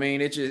 You know what I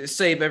mean? It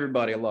saved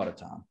everybody a lot of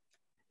time.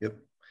 Yep.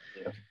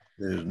 Yeah.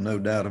 There's no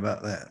doubt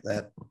about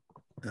that.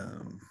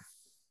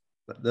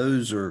 But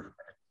those are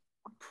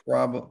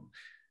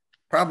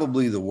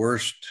probably the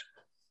worst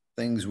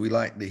things we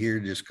like to hear,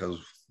 just because,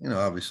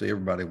 obviously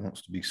everybody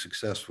wants to be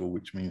successful,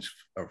 which means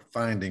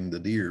finding the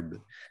deer. But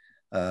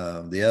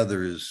the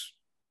other is,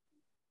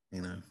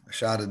 a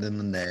shot it in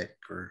the neck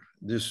or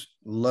just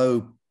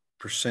low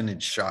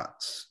percentage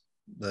shots.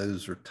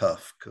 Those are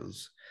tough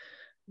because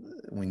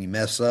when you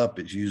mess up,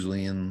 it's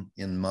usually in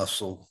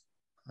muscle,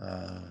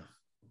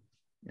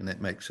 and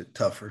it makes it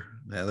tougher.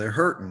 Now they're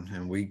hurting,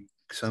 and we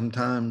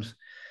sometimes,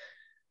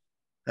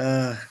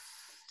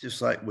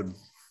 just like with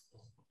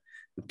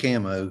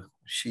Camo,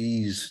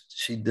 she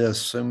does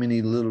so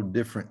many little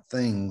different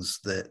things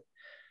that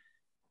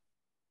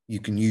you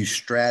can use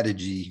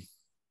strategy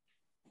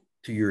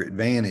to your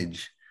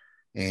advantage.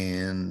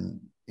 And,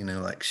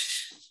 like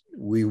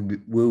we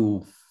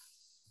will,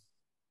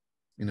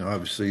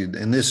 obviously,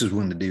 and this is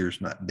when the deer's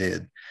not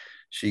dead.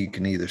 She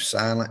can either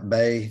silent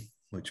bay,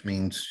 which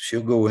means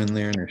she'll go in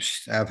there, and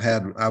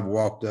I've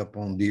walked up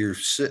on deer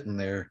sitting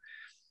there,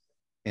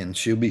 and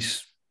she'll be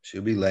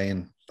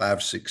laying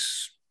 5,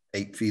 6,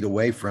 8 feet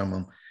away from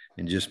them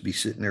and just be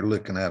sitting there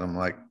looking at them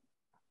like,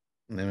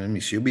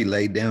 she'll be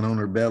laid down on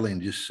her belly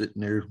and just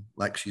sitting there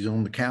like she's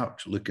on the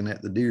couch looking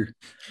at the deer.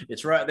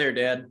 It's right there,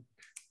 Dad.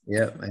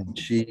 Yeah. And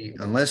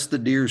unless the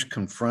deer's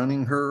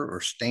confronting her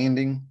or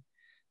standing,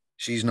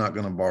 she's not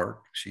going to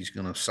bark. She's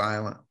going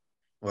to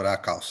what I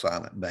call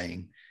silent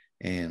bang.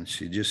 And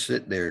she just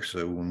sit there.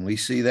 So when we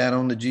see that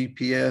on the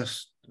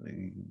GPS,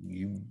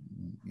 you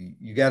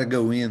got to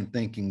go in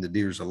thinking the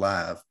deer's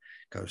alive,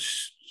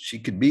 because she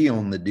could be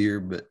on the deer,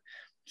 but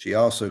she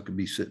also could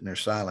be sitting there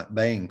silent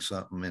baying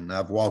something. And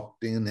I've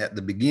walked in at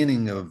the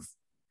beginning of,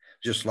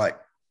 just like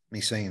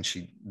me saying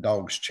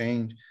dogs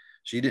change.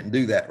 She didn't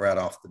do that right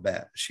off the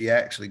bat. She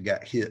actually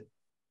got hit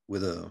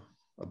with a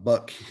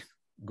buck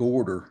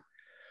gourder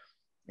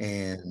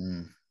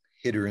and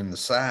hit her in the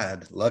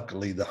side.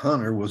 Luckily, the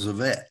hunter was a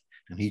vet,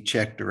 and he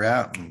checked her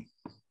out, and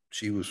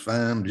she was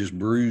fine, just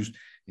bruised.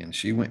 And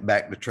she went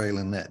back to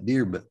trailing that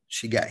deer, but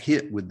she got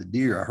hit with the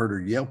deer. I heard her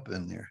yelp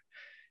in there,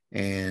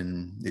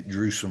 and it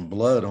drew some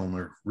blood on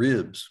her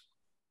ribs.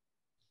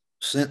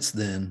 Since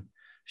then,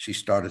 she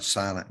started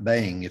silent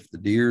baying. If the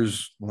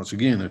deer's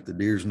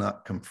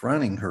not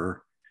confronting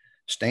her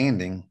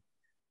standing,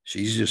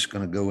 she's just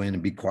going to go in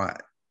and be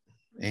quiet.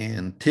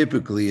 And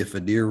typically, if a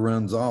deer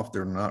runs off,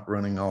 they're not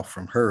running off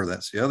from her.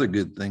 That's the other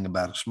good thing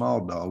about a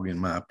small dog, in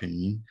my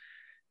opinion,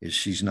 is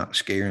she's not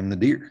scaring the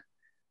deer.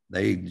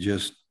 They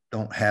just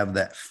don't have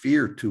that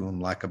fear to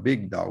them like a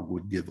big dog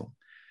would give them.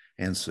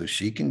 And so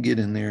she can get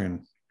in there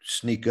and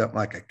sneak up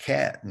like a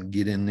cat and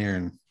get in there.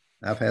 And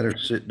I've had her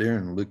sit there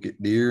and look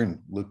at deer and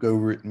look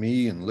over at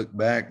me and look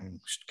back and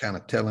kind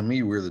of telling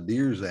me where the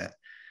deer's at.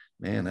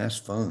 Man, that's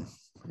fun.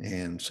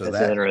 And so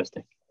that's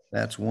interesting.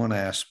 That's one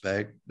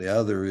aspect. The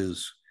other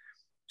is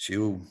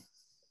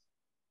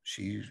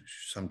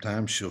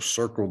sometimes she'll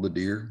circle the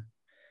deer.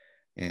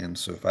 And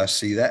so if I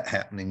see that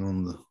happening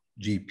on the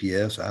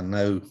GPS, I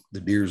know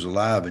the deer's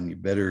alive, and you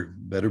better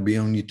be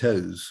on your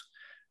toes.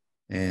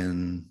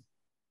 And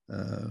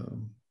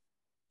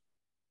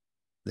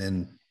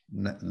then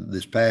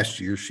this past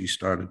year, she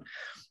started,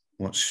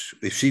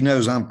 if she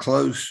knows I'm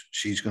close,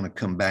 she's going to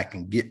come back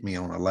and get me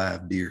on a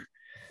live deer.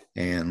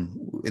 And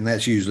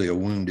that's usually a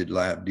wounded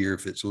live deer.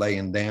 If it's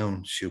laying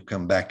down, she'll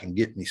come back and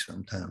get me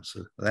sometimes.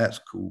 So that's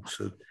cool.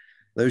 So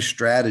those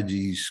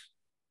strategies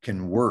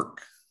can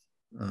work,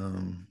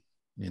 and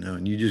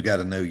you just got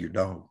to know your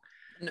dog.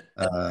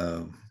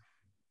 Go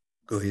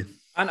ahead.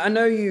 I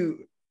know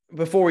you,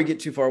 before we get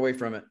too far away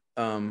from it,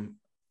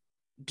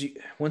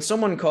 when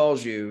someone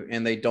calls you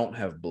and they don't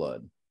have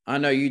blood, I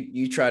know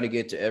you try to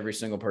get to every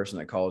single person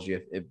that calls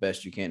you if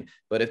best you can,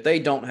 but if they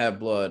don't have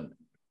blood,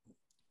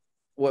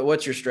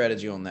 what's your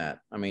strategy on that?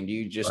 I mean, do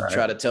you just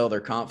try to tell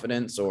their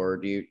confidence, or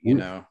do you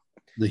know?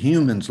 The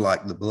humans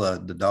like the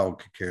blood. The dog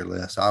could care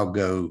less. I'll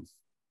go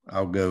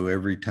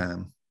every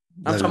time.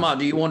 I'm talking about,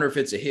 do you wonder if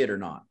it's a hit or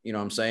not? You know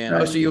what I'm saying?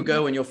 Oh, so you'll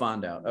go and you'll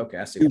find out. Okay,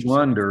 I see what you're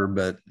wonder, saying.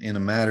 But in a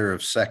matter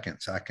of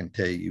seconds, I can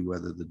tell you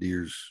whether the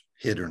deer's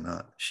hit or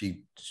not.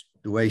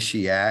 The way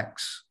she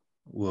acts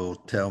will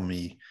tell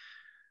me,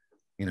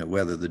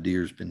 whether the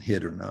deer's been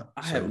hit or not.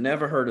 I have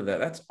never heard of that.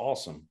 That's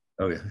awesome.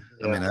 Oh yeah.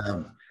 I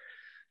mean,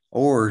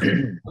 or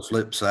the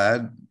flip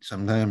side,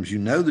 sometimes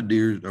the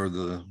deer, or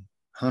the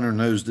hunter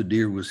knows the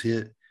deer was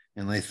hit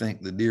and they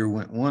think the deer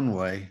went one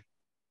way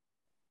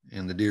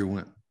and the deer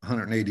went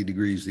 180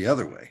 degrees the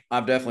other way.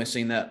 I've definitely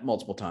seen that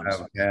multiple times.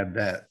 I've had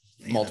that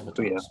multiple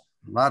times.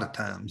 A lot of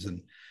times.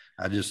 And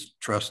I just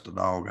trust the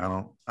dog.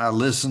 I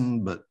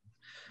listen, but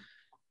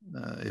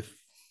if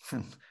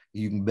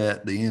you can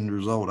bet the end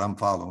result, I'm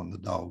following the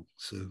dog.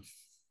 So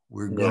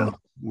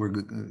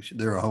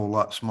they're a whole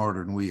lot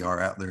smarter than we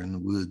are out there in the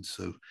woods.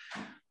 So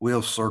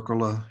we'll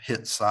circle a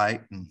hit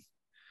site, and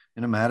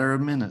in a matter of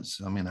minutes,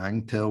 I mean, I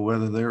can tell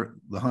whether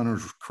the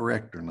hunter's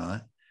correct or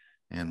not.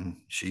 And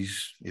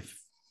if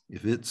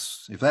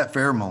that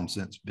pheromone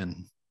scent's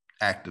been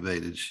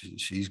activated,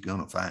 she's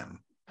going to find them.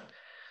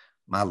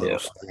 My little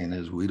saying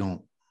is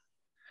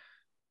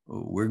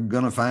we're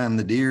going to find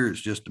the deer.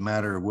 It's just a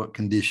matter of what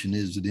condition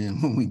is it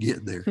in when we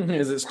get there.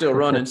 Is it still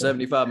running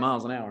 75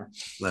 miles an hour?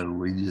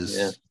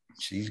 So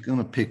she's going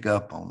to pick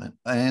up on it.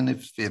 And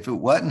if it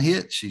wasn't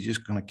hit, she's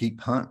just going to keep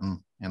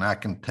hunting. And I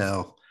can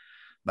tell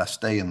by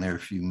staying there a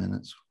few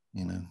minutes,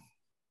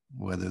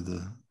 whether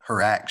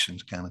her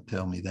actions kind of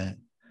tell me that.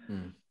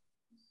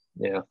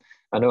 Yeah.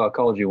 I know I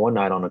called you one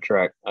night on a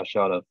track. I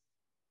shot a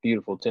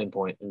beautiful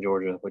 10-point in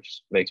Georgia,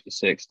 which makes me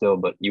sick still,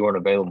 but you weren't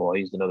available. I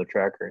used another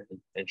tracker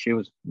and she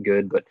was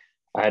good, but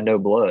I had no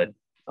blood.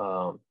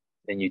 And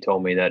you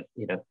told me that,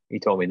 you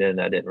told me then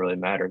that didn't really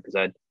matter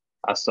because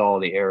I saw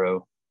the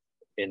arrow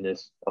I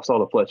saw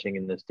the fletching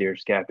in this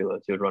deer's scapula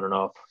as he was running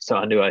off. So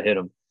I knew I hit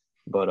him,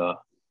 but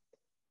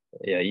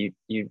you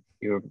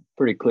were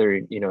pretty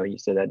clear. You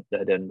said that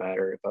doesn't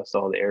matter if I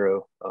saw the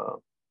arrow,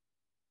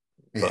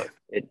 but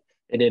it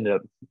ended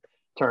up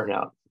turning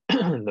out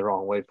the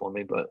wrong way for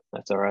me, but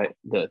that's all right.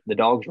 The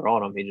dogs were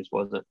on him. He just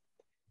wasn't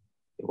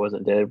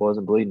dead,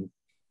 wasn't bleeding.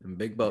 And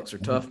big bucks are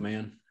tough,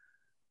 man.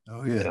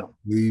 Oh yeah.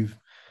 We've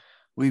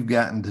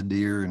gotten to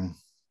deer and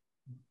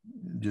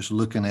just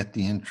looking at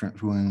the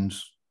entrance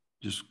wounds,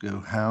 just go,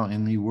 how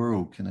in the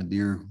world can a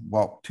deer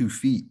walk 2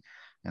 feet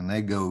and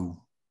they go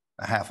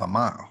a half a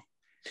mile?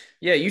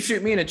 Yeah, you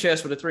shoot me in the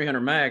chest with a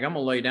 300 mag, I'm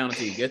gonna lay down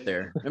until you get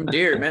there. Them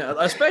deer, man,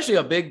 especially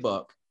a big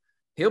buck.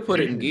 He'll put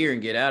it in gear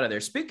and get out of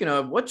there. Speaking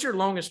of, what's your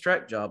longest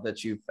track job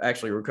that you've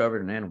actually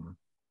recovered an animal?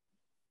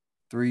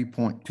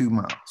 3.2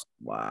 miles.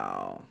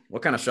 Wow.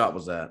 What kind of shot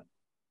was that?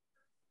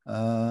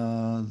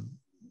 Do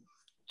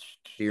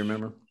you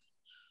remember?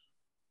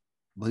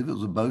 I believe it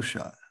was a bow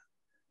shot.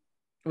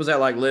 Was that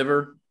like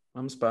liver?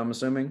 I'm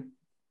assuming.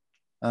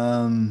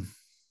 There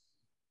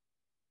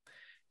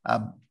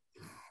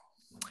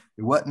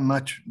wasn't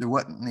much. There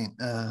wasn't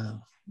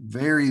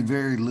very,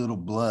 very little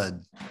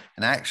blood,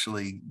 and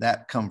actually,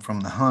 that come from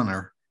the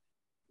hunter.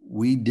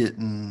 I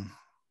didn't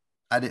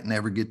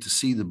ever get to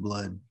see the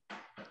blood.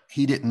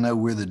 He didn't know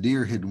where the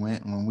deer had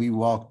went, and when we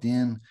walked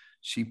in,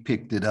 she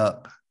picked it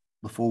up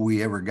before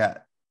we ever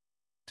got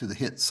to the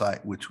hit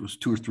site, which was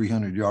 200 or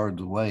 300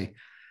 yards away.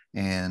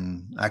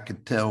 And I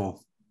could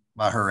tell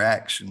by her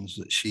actions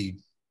that she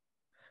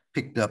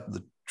picked up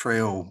the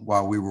trail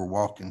while we were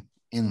walking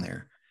in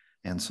there.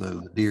 And so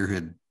the deer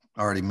had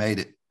already made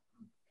it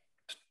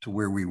to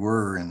where we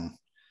were, and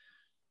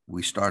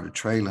we started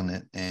trailing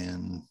it,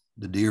 and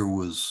the deer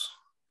was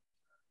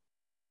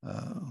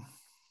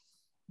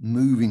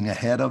moving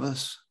ahead of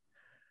us.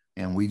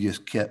 And we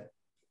just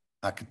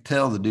I could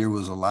tell the deer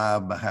was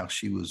alive by how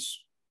she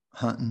was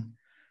hunting.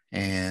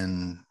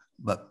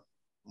 But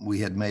we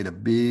had made a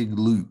big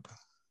loop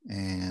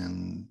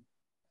and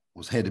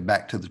was headed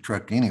back to the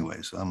truck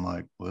anyway. So I'm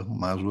like, well,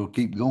 might as well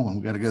keep going.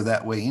 We got to go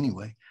that way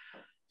anyway.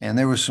 And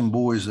there were some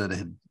boys that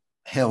had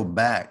held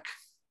back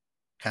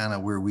kind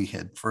of where we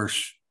had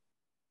first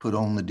put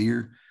on the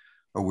deer,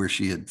 or where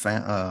she had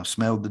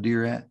smelled the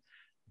deer at.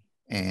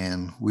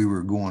 And we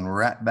were going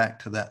right back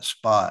to that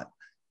spot.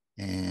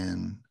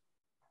 And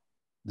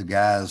the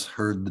guys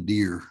heard the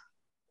deer,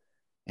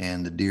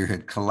 and the deer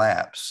had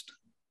collapsed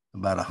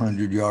about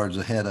 100 yards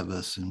ahead of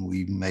us, and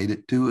we made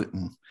it to it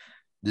and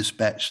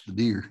dispatched the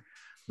deer.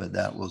 But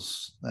that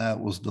was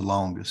the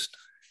longest.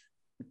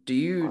 Do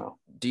you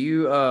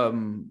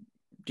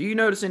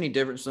notice any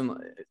difference in,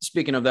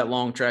 speaking of that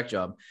long track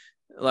job,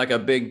 like a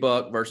big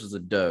buck versus a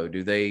doe?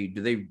 Do they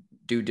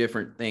do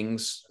different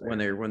things when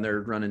they're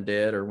running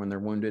dead or when they're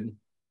wounded?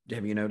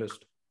 Have you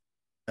noticed?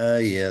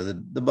 Yeah,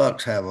 the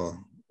bucks have a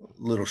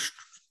little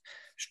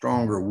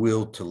stronger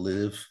will to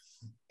live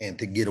and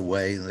to get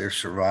away. Their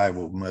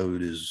survival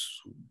mode is,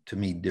 to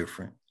me,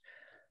 different.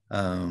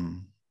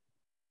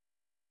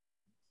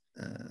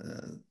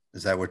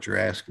 Is that what you're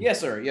asking?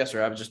 Yes, sir.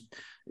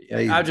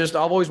 I've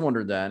always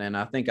wondered that, and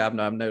I think I've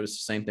noticed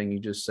the same thing you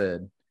just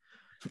said.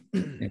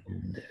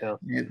 Yeah.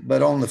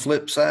 But on the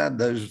flip side,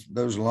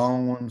 those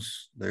long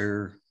ones,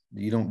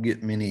 you don't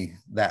get many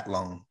that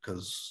long,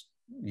 because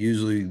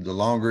usually the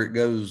longer it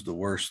goes, the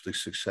worse the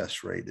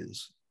success rate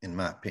is, in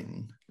my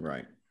opinion.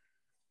 Right.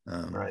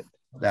 Right.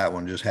 That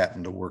one just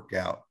happened to work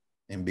out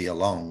and be a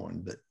long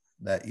one, but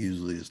that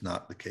usually is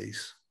not the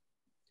case.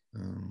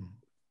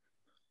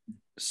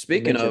 You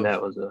Speaking mentioned of,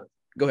 that was a.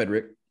 go ahead,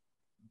 Rick.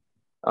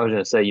 I was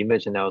going to say you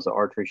mentioned that was an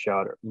archery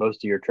shot.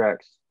 Most of your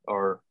tracks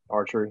are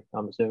archery,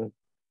 I'm assuming.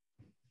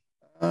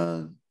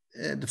 Uh,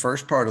 at the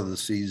first part of the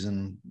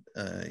season,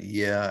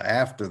 yeah.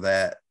 After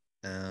that,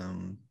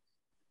 no,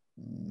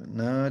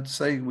 I'd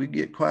say we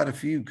get quite a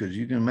few because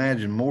you can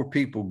imagine more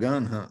people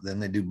gun hunt than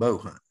they do bow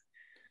hunt.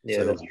 Yeah,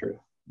 So that's true.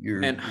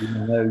 you're, And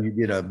even though you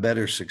get a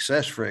better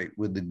success rate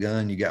with the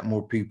gun, you got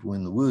more people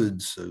in the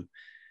woods. So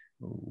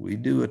we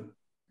do it.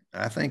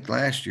 I think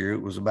last year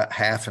it was about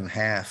half and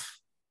half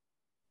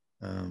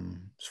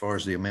as far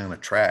as the amount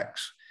of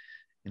tracks.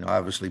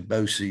 Obviously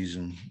bow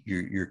season,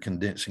 you're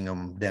condensing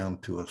them down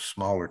to a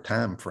smaller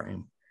time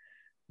frame.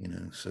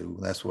 So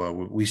that's why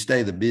we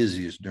stay the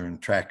busiest during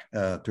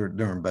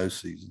during bow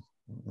season.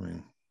 I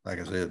mean, like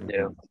I said,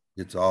 Yeah.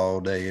 it's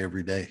all day,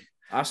 every day.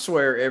 I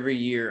swear every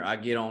year I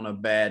get on a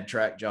bad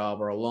track job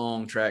or a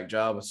long track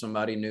job with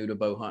somebody new to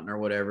bow hunting or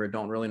whatever,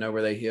 don't really know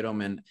where they hit them.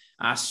 And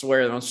I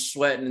swear I'm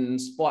sweating and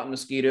spotting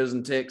mosquitoes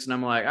and ticks. And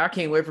I'm like, I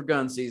can't wait for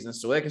gun season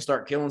so they can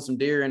start killing some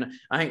deer. And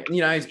I think,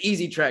 it's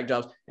easy track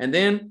jobs. And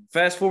then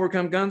fast forward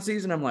come gun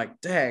season, I'm like,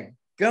 dag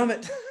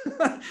gummit.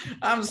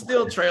 I'm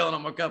still trailing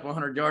them a couple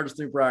 100 yards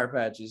through briar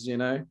patches,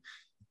 Yeah.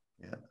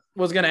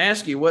 Was going to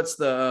ask you, is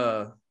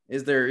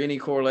there any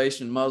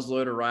correlation,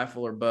 muzzleloader,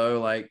 rifle, or bow,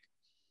 like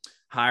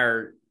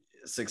higher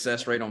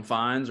success rate on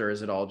finds, or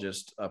is it all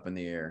just up in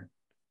the air?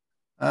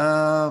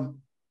 I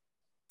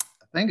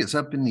think it's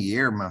up in the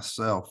air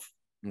myself,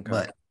 okay.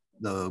 But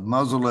the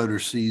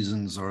muzzleloader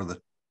seasons are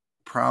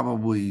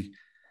probably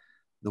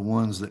the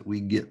ones that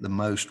we get the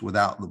most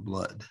without the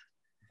blood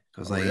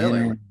because they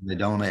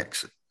don't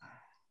exit.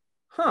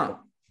 Huh.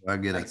 I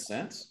get makes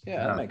sense.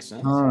 Yeah, that makes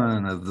sense. A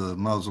ton of the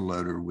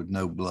muzzleloader with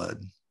no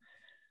blood.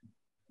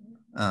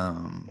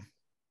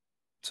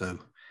 So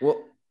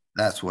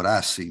that's what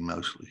I see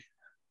mostly.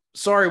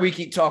 Sorry, we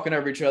keep talking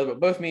over each other, but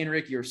both me and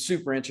Ricky are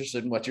super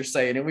interested in what you're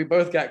saying. And we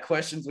both got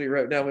questions we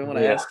wrote down we want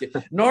to ask you.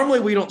 Normally,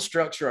 we don't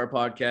structure our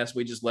podcast.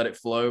 We just let it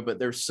flow, but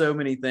there's so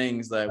many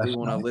things that we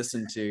want to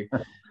listen to.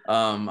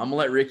 I'm going to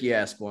let Ricky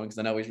ask one because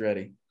I know he's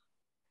ready.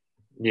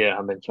 Yeah,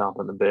 I've been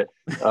chomping a bit.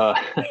 So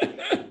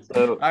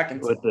I can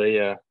with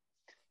the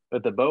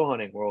bow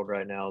hunting world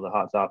right now, the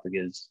hot topic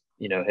is,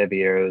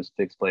 heavy arrows,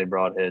 fixed blade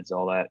broadheads,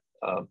 all that.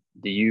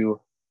 Do you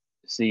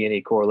see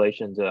any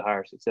correlation to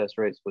higher success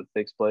rates with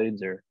fixed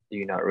blades, or do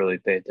you not really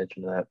pay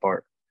attention to that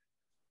part?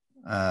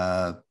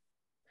 The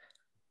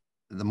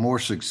more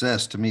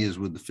success to me is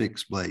with the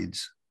fixed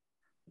blades.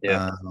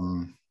 Yeah.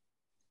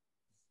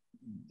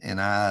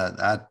 And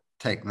I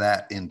take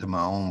that into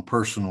my own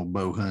personal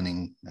bow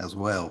hunting as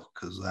well,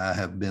 because I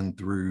have been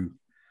through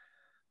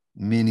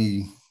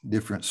many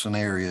different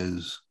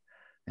scenarios,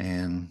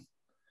 and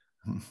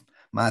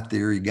my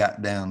theory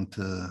got down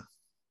to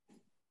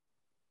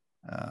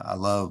I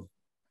love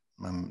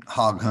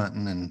hog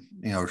hunting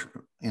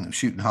and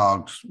shooting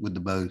hogs with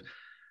the bow,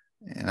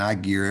 and I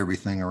gear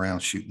everything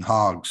around shooting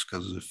hogs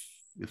because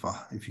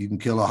if you can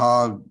kill a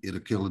hog,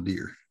 it'll kill a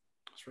deer.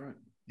 That's right.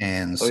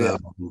 And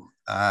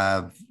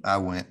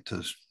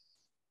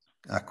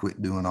I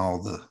quit doing I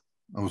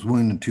was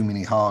wounding too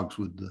many hogs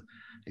with the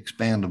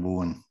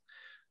expandable, and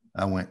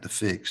I went to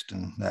fixed,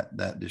 and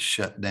that just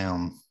shut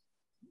down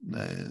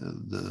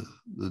the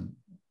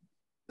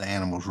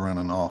animals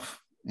running off,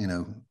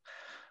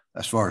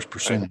 as far as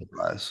percentage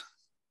wise.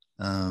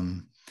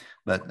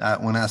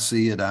 But when I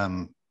see it,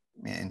 I'm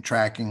in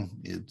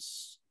tracking,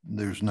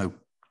 there's no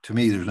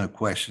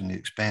question. The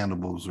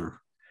expandables are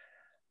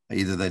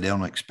either they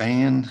don't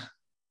expand,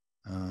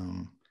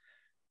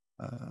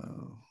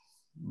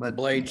 but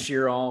blade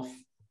shear off.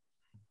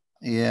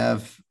 Yeah,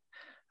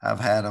 I've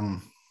had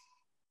them,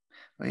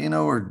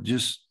 or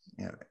just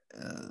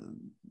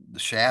the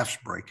shafts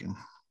breaking.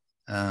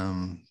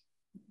 I've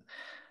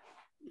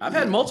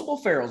had multiple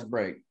ferrules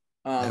break.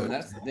 And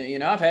that's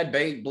I've had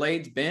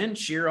blades bend,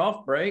 shear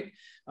off, break.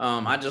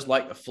 I just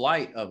like the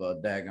flight of a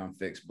daggone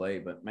fixed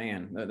blade, but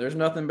man, there's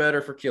nothing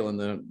better for killing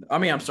than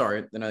an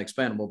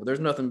expandable, but there's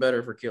nothing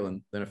better for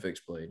killing than a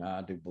fixed blade.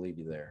 I do believe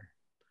you there.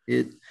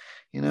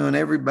 And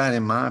everybody,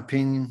 in my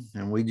opinion,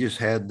 and we just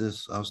had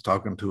this, I was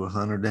talking to a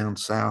hunter down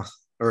south,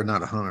 or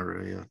not a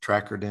hunter, a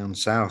tracker down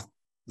south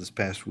this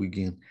past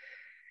weekend.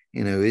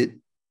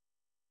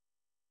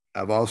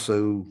 I've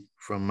also,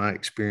 from my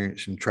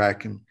experience in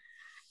tracking,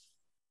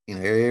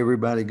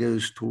 everybody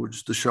goes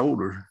towards the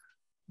shoulder.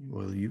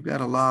 Well, you've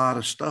got a lot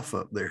of stuff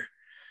up there.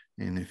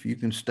 And if you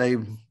can stay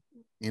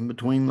in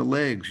between the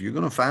legs, you're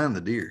going to find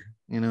the deer.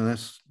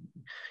 That's,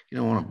 you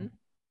don't want to,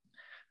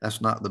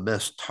 that's not the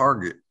best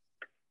target,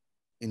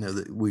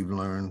 that we've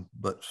learned.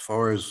 But as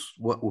far as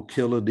what will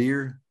kill a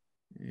deer,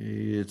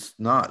 it's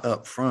not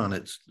up front.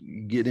 It's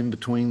you get in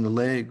between the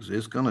legs,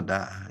 it's going to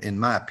die, in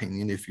my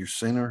opinion, if you're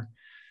center,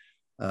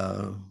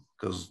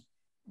 because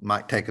it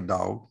might take a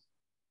dog.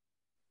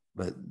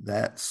 But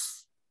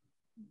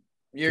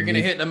you're going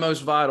to hit the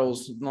most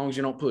vitals as long as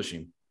you don't push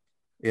him.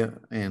 Yeah.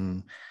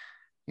 And,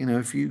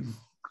 if you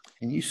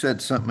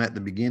said something at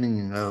the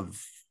beginning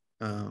of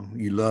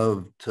you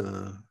love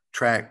to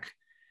track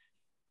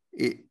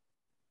it.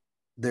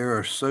 there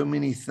are so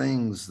many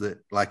things that,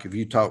 like, if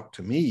you talk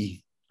to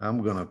me,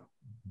 I'm going to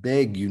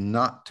beg you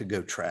not to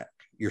go track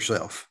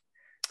yourself,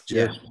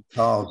 just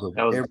because of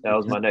that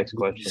was my everything next that you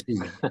question.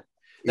 see.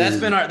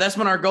 That's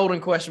been our golden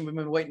question we've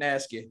been waiting to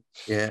ask you.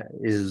 Yeah,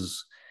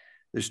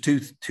 there's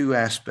two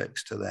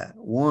aspects to that.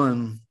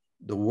 One,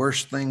 the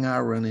worst thing I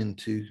run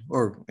into,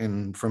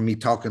 and from me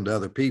talking to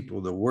other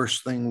people, the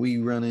worst thing we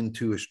run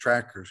into as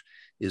trackers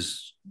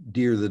is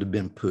deer that have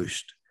been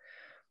pushed.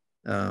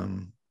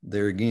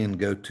 There again,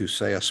 go to,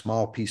 say, a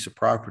small piece of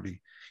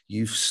property.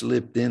 You've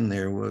slipped in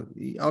there. Well,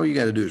 all you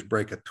got to do is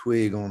break a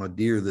twig on a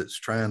deer that's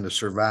trying to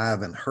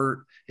survive and hurt.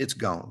 It's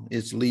gone.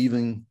 It's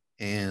leaving.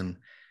 And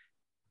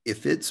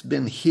if it's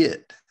been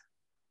hit,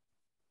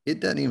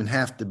 it doesn't even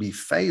have to be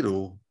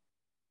fatal.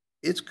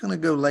 It's going to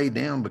go lay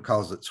down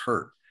because it's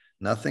hurt.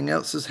 Nothing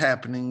else is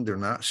happening. They're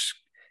not,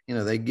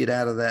 they get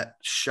out of that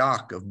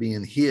shock of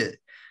being hit.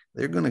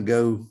 They're going to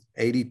go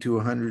 80 to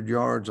 100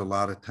 yards a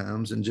lot of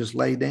times and just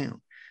lay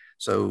down.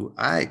 So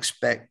I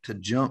expect to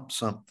jump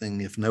something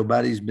if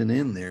nobody's been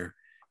in there.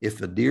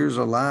 If a deer's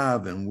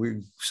alive and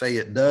we say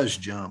it does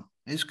jump,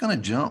 it's going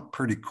to jump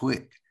pretty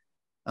quick.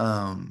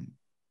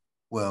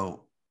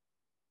 Well,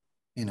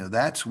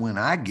 that's when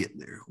I get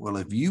there. Well,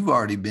 if you've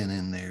already been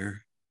in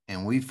there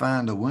and we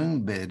find a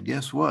wound bed,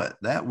 guess what?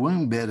 That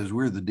wound bed is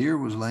where the deer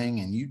was laying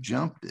and you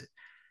jumped it.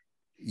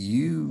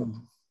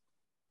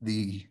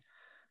 The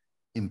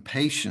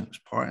impatience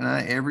part,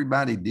 and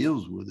everybody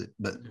deals with it,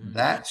 but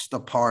that's the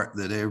part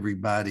that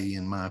everybody,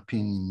 in my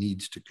opinion,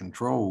 needs to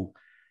control,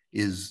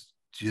 is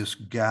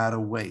just gotta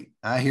wait.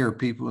 I hear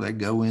people, they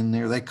go in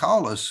there, they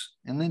call us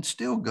and then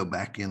still go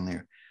back in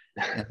there.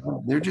 And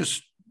they're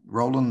just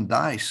rolling the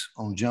dice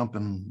on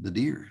jumping the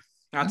deer.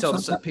 I tell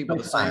people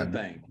the same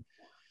thing.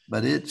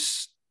 But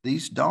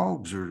these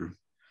dogs are,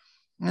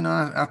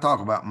 I talk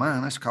about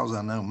mine. That's because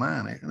I know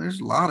mine. There's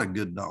a lot of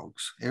good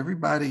dogs.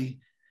 Everybody,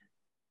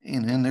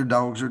 and their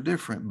dogs are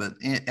different. But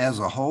as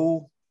a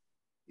whole,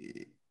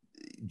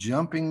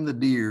 jumping the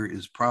deer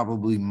is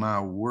probably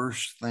my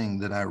worst thing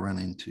that I run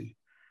into.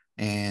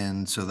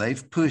 And so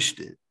they've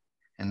pushed it.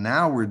 And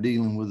now we're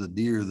dealing with a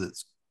deer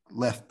that's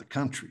left the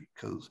country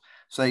because,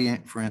 say,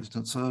 for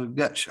instance, a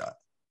gut shot.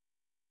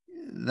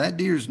 That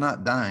deer's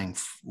not dying,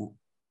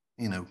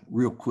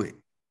 real quick.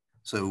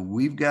 So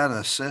we've got to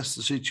assess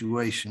the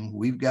situation.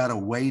 We've got to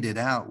wait it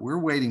out. We're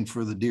waiting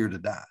for the deer to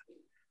die.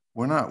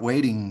 We're not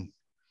waiting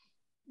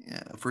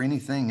for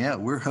anything else.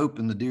 We're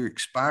hoping the deer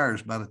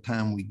expires by the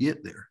time we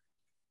get there.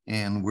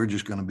 And we're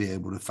just going to be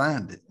able to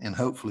find it. And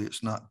hopefully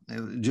it's not,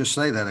 just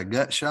say that a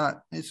gut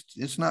shot,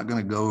 it's not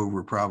going to go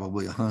over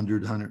probably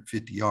 100,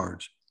 150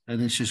 yards.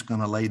 And it's just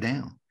going to lay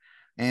down.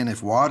 And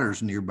if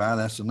water's nearby,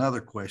 that's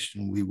another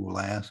question we will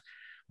ask.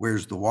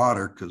 Where's the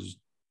water? Because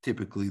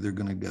typically they're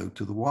going to go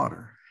to the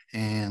water.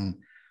 And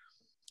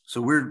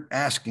so we're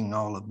asking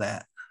all of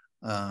that.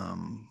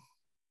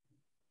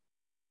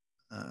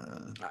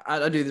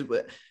 I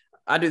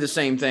do the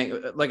same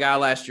thing. Like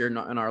last year in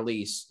our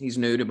lease, he's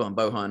new to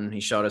bow hunting. He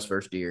shot his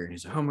first deer. He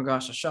said, "Oh my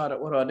gosh, I shot it.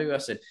 What do?" I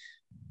said,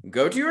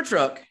 "Go to your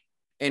truck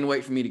and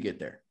wait for me to get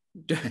there.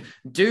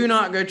 Do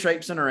not go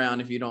traipsing around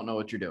if you don't know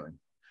what you're doing."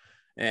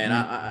 And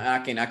I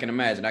can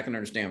imagine. I can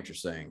understand what you're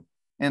saying.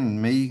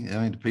 And me,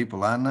 the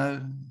people I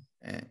know,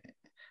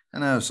 I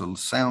know it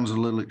sounds a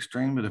little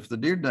extreme, but if the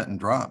deer doesn't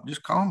drop,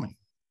 just call me.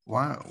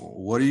 Why?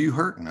 What are you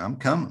hurting? I'm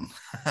coming.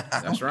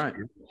 That's right.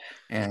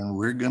 And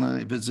we're going to,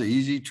 if it's an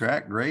easy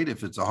track, great.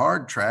 If it's a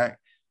hard track,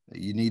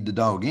 you need the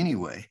dog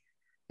anyway.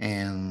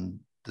 And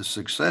the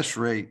success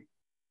rate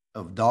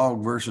of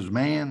dog versus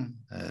man,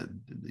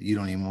 you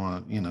don't even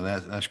want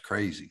to, that's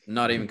crazy.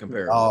 Not even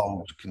comparable.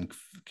 Dogs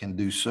can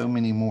do so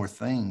many more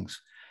things.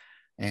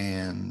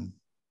 And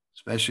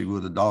especially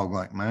with a dog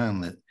like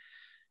mine that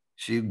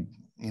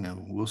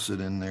we'll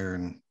sit in there,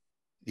 and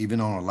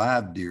even on a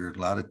live deer, a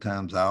lot of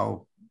times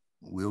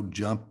we'll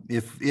jump.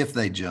 If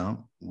they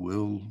jump,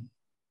 we'll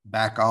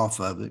back off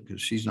of it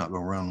because she's not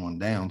going to run one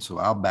down. So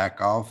I'll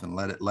back off and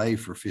let it lay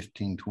for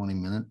 15, 20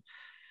 minutes,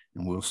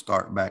 and we'll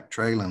start back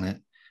trailing it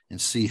and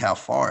see how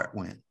far it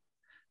went.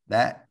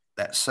 That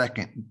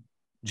second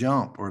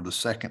jump, or the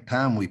second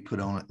time we put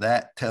on it,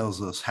 that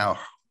tells us how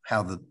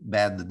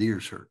bad the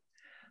deer's hurt.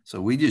 So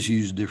we just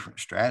use different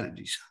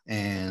strategies,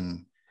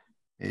 and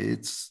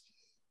it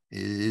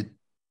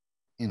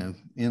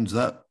ends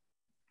up,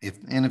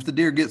 if the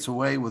deer gets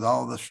away with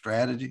all the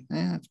strategy,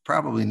 it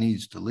probably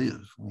needs to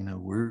live.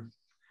 We're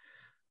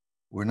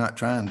not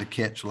trying to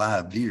catch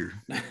live deer.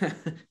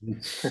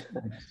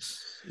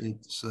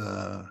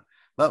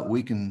 But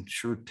we can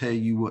sure tell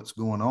you what's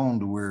going on,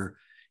 to where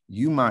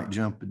you might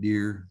jump a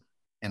deer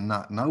and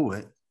not know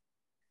it,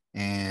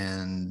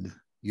 and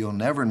you'll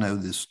never know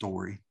this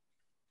story,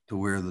 to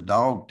where the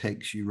dog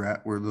takes you right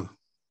where the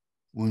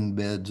wound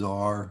beds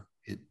are.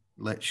 It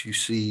lets you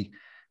see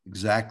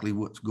exactly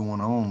what's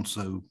going on.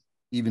 So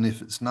even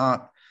if it's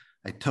not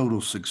a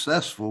total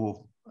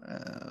successful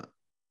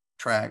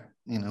track,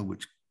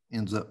 which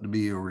ends up to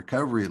be a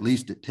recovery, at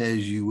least it tells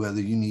you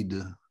whether you need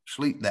to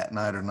sleep that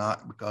night or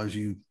not, because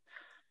you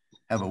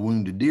have a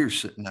wounded deer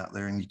sitting out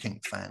there and you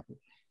can't find it.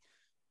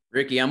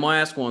 Ricky, I'm gonna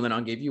ask one, then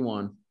I'll give you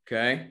one.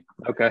 Okay.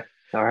 Okay.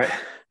 All right.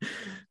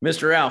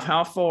 Mr. Ralph,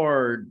 how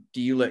far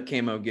do you let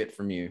Camo get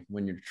from you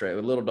when you're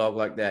trailing? A little dog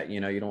like that,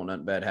 you don't want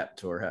nothing bad happen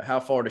to her. How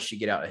far does she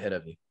get out ahead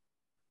of you?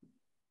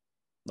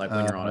 Like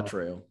when you're on a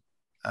trail?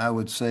 I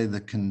would say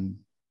the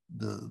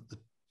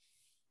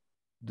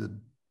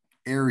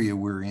area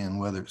we're in,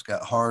 whether it's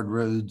got hard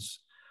roads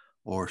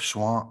or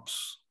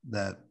swamps,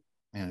 that,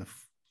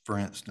 for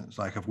instance,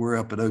 like if we're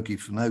up at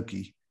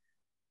Okefenokee,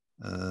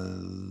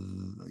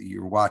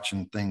 you're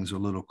watching things a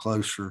little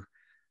closer.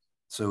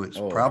 So it's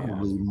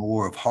probably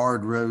more of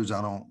hard roads.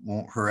 I don't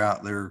want her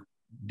out there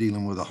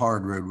dealing with a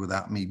hard road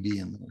without me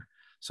being there.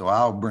 So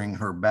I'll bring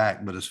her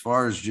back. But as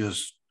far as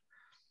just,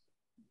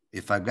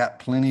 if I've got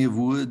plenty of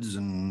woods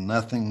and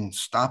nothing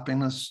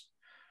stopping us,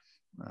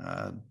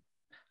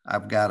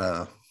 I've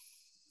got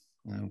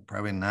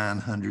probably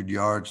 900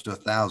 yards to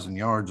 1,000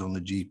 yards on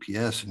the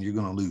GPS, and you're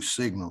going to lose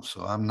signal.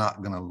 So I'm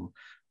not going to,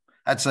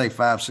 I'd say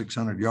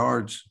 500-600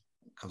 yards,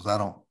 because I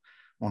don't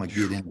want to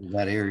get into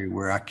that area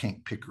where I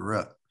can't pick her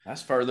up.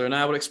 That's further than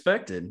I would have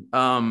expected.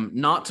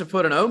 Not to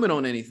put an omen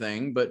on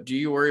anything, but do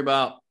you worry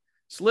about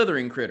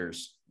slithering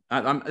critters?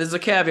 There's a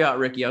caveat,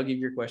 Ricky. I'll give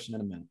you your question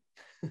in a minute.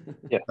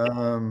 Yeah.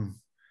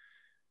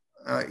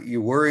 You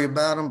worry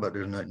about them, but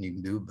there's nothing you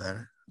can do about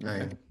it.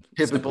 Okay.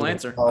 Simple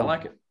answer. I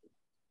like it.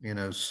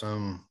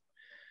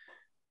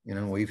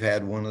 We've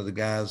had one of the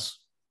guys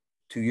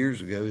 2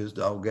 years ago, his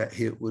dog got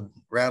hit with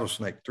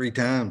rattlesnake 3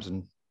 times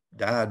and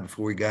died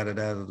before he got it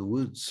out of the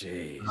woods.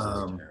 Jeez,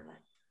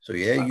 so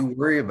yeah, you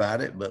worry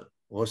about it, but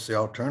what's the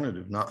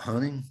alternative? Not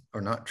hunting or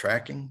not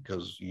tracking?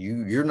 Because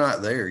you're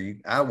not there.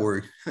 I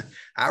worry.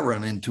 I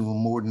run into them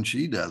more than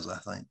she does, I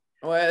think.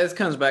 Well, this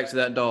comes back to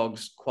that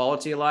dog's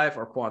quality of life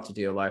or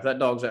quantity of life. That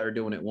dog's out there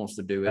doing what it wants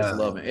to do. It's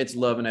loving. It's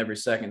loving every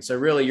second. So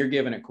really, you're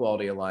giving it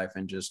quality of life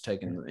and just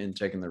taking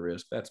the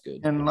risk. That's good.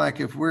 And like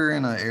if we're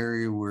in an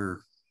area where,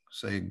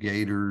 say,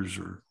 gators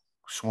or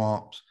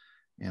swamps,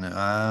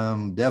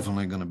 I'm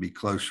definitely going to be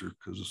closer,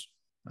 because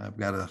I've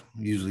got a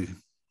usually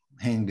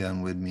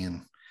handgun with me,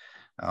 and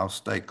I'll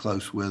stay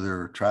close with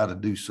her or try to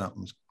do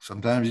something.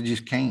 Sometimes you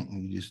just can't,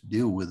 and you just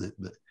deal with it.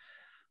 But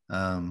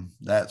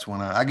that's when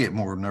I get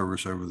more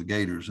nervous over the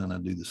gators than I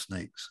do the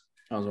snakes.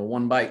 That was a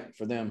one bite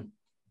for them.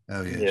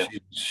 Oh yeah.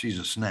 She's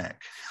a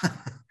snack.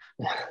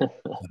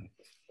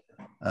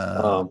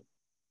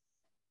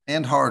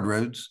 And hard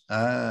roads.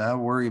 I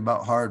worry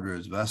about hard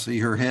roads. If I see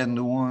her heading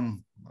to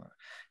one,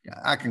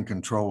 I can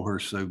control her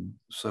so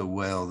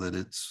well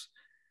that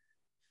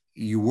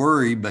you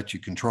worry, but you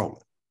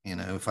control it.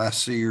 If I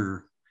see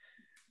her,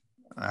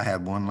 I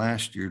had one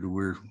last year to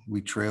where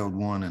we trailed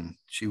one and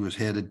she was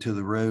headed to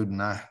the road,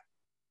 and I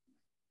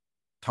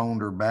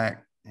toned her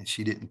back and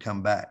she didn't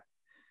come back,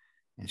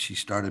 and she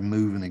started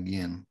moving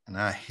again, and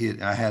I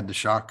had to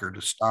shock her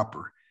to stop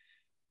her.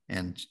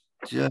 And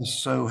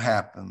just so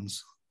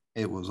happens,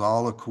 it was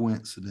all a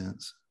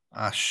coincidence,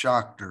 I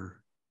shocked her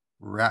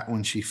right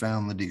when she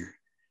found the deer,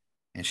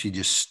 and she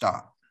just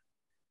stopped.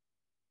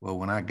 Well,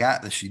 when I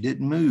got there, she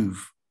didn't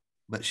move,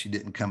 but she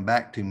didn't come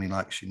back to me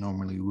like she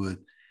normally would.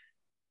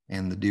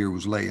 And the deer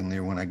was laying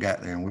there when I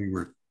got there, and we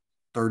were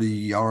 30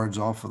 yards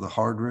off of the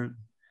hard road.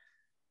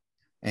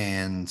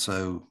 And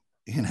so,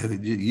 you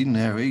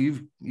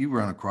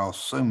run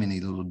across so many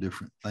little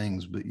different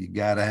things, but you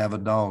got to have a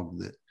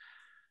dog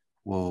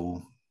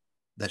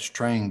that's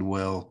trained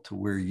well to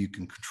where you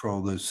can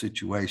control those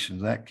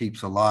situations. That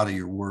keeps a lot of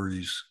your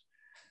worries,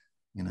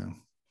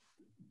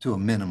 to a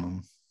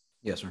minimum.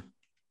 Yes, sir.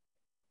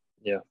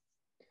 Yeah.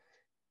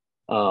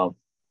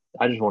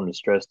 I just wanted to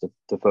stress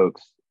to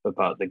folks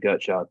about the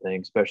gut shot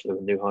thing, especially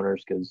with new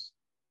hunters, because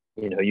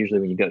usually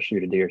when you gut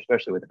shoot a deer,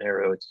 especially with an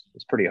arrow, it's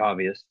pretty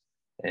obvious.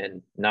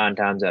 And 9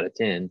 times out of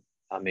 10,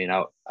 I'm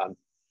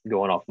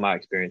going off my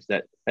experience,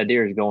 that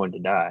deer is going to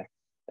die.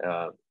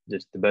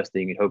 Just the best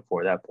thing you can hope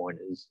for at that point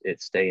is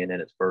it's staying in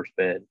its first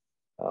bed.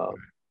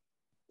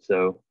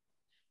 So,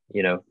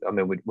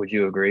 would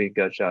you agree?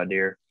 Gut shot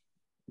deer,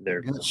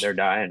 they're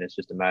dying. It's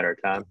just a matter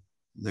of time.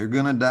 They're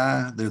going to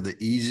die. They're the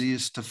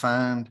easiest to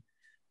find,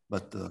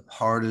 but the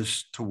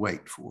hardest to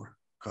wait for,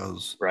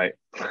 because right.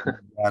 You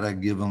got to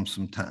give them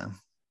some time.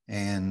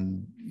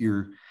 And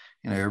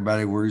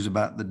everybody worries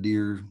about the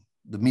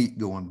meat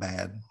going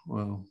bad.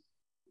 Well,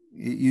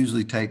 it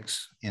usually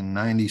takes, in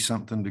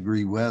 90-something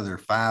degree weather,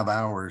 5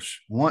 hours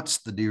once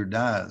the deer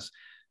dies.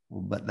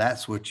 Well, but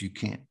that's what you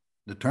can't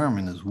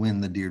determine, is when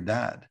the deer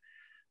died.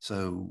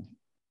 So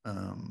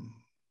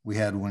we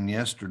had one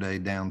yesterday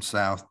down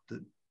south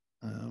that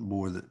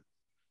bore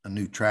a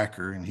new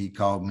tracker, and he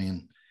called me,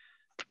 and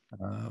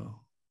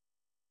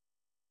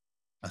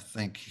I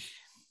think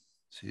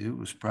it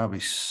was probably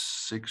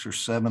 6 or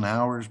 7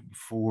 hours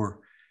before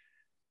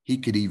he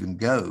could even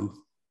go.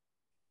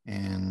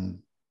 And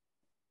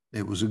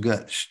it was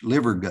a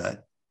liver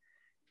gut.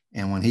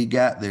 And when he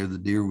got there, the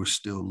deer was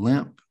still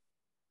limp.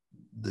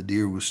 The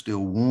deer was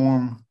still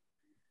warm.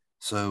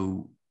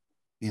 So,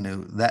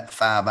 that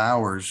 5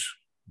 hours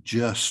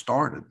just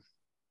started.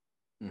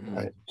 Mm-hmm.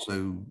 Right?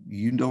 So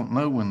you don't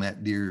know when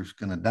that deer is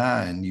going to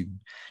die, and you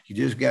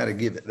just got to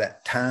give it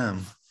that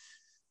time.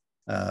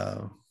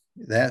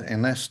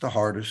 That's the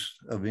hardest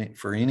of it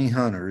for any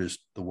hunter, is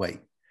the wait.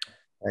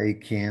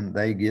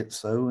 They get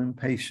so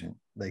impatient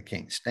they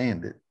can't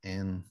stand it,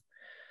 and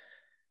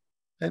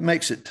it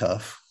makes it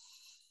tough.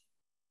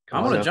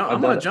 I'm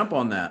gonna jump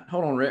on that.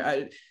 Hold on,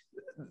 Rick.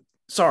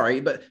 Sorry,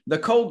 but the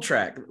cold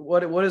track.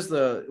 What's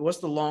the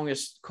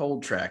longest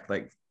cold track?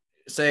 Like,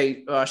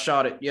 say I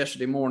shot it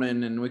yesterday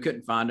morning and we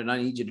couldn't find it.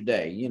 I need you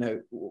today. You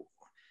know,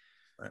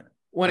 right.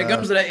 When it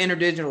comes to that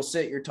interdigital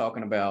sit you're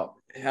talking about,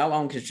 how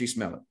long can she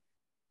smell it?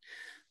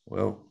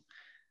 Well,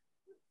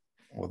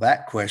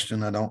 that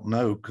question I don't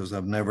know, because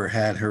I've never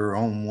had her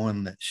on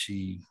one that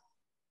she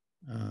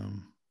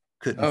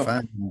couldn't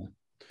find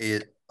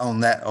it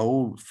on that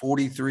old.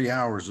 43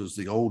 hours is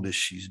the oldest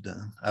she's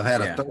done. I've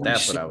had a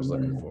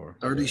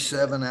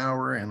 37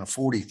 hour and a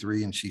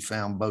 43, and she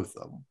found both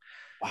of them.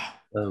 Wow.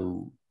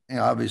 So,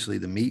 obviously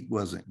the meat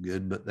wasn't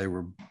good, but they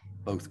were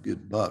both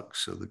good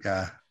bucks. So the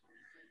guy,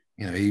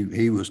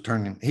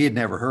 he had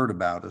never heard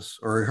about us,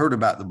 or heard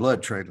about the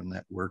Blood Trailer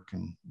Network,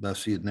 and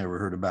thus he had never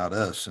heard about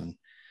us. And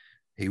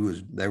they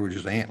were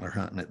just antler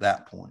hunting at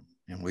that point,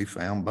 and we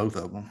found both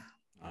of them.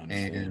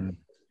 And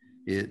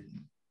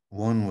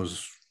one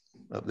was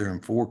up there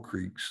in Four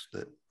Creeks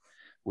that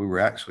we were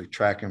actually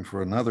tracking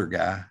for another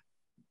guy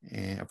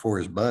and for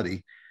his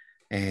buddy,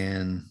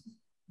 and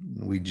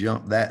we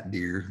jumped that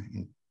deer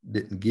and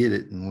didn't get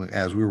it. And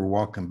as we were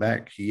walking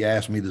back, he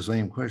asked me the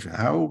same question: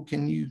 how old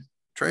can you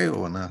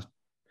trail? And I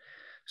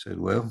said,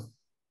 well,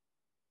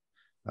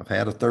 I've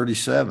had a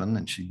 37,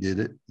 and she did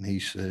it. And he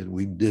said,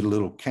 we did a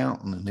little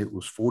counting, and it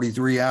was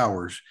 43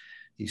 hours.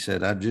 He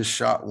said, I just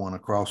shot one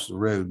across the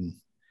road, and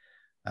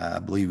I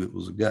believe it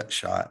was a gut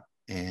shot.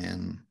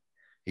 And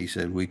he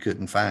said, we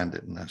couldn't find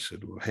it. And I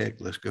said, well,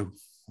 heck, let's go.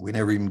 We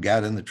never even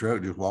got in the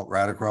truck, just walked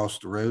right across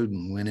the road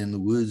and went in the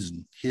woods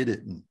and hit it.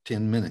 In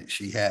 10 minutes,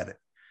 she had it.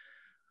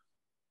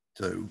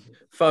 So,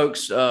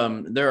 folks,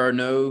 there are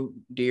no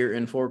deer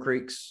in Four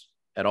Creeks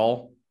at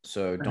all.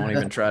 So don't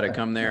even try to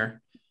come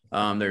there.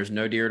 There's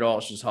no deer at all.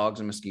 It's just hogs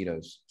and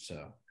mosquitoes.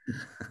 So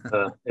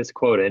it's a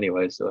quota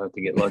anyway, so I have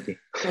to get lucky.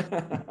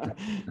 But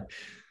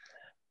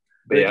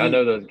Ricky, yeah, I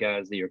know those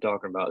guys that you're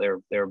talking about.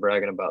 They were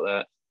bragging about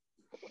that.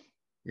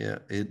 Yeah,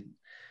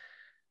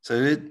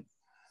 so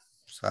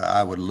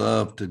I would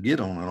love to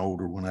get on an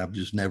older one. I've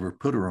just never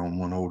put her on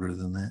one older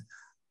than that.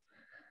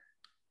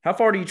 How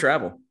far do you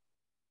travel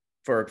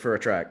for a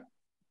track?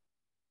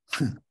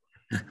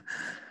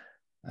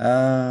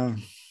 I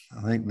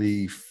think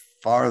the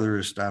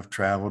farthest I've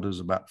traveled is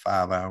about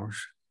 5 hours.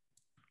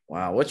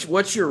 Wow.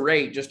 What's your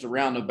rate, just a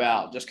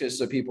roundabout, just because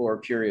so people are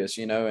curious,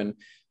 and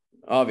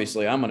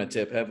obviously I'm going to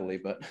tip heavily,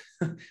 but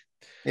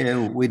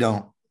we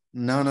don't,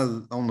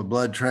 on the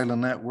Blood Trailer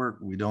Network,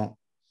 we don't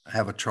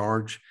have a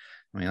charge.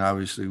 I mean,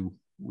 obviously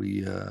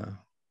we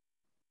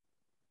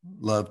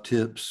love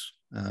tips,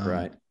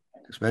 right,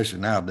 especially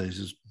nowadays,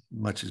 as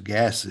much as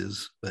gas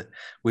is, but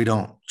we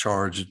don't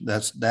charge.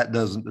 That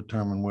doesn't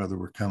determine whether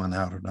we're coming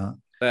out or not.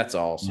 That's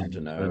awesome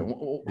to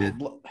know.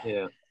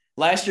 Yeah.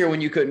 Last year when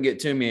you couldn't get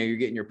to me, you're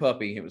getting your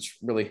puppy. It was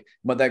really,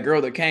 but that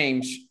girl that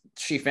came,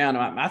 she found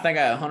him. I think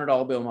I had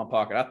 $100 bill in my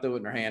pocket. I threw it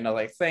in her hand. I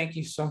was like, thank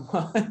you so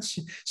much.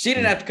 She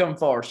didn't have to come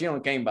far. She only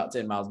came about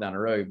 10 miles down the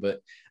road, but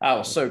I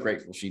was so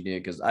grateful she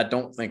did, because I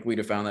don't think we'd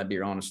have found that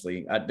deer.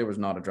 Honestly, there was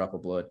not a drop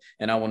of blood,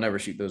 and I will never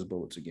shoot those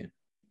bullets again.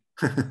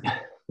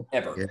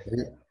 Ever.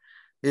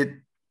 Yeah,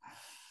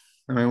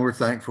 I mean, we're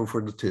thankful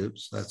for the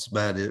tips. That's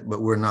about it,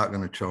 but we're not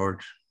going to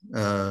charge.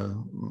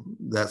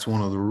 That's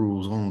one of the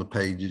rules on the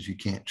page, is you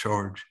can't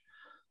charge.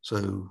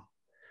 So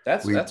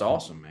that's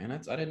awesome, man. I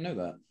didn't know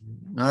that.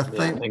 I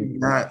think we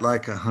got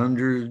like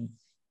 100.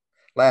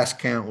 Last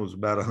count was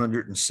about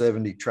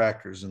 170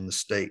 trackers in the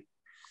state.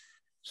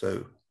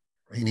 So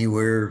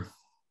anywhere,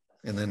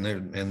 and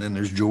then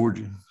there's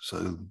Georgia.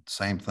 So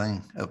same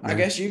thing up there. I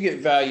guess you get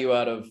value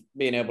out of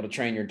being able to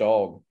train your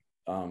dog.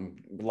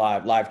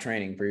 Live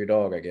training for your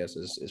dog, I guess,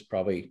 is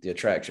probably the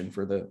attraction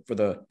for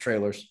the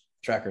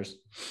trackers.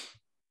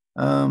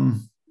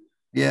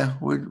 Yeah,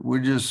 we're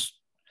just,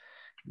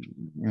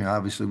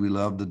 obviously we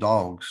love the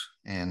dogs,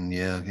 and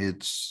yeah,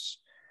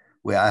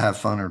 I have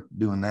funner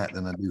doing that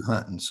than I do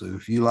hunting. So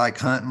if you like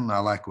hunting, I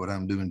like what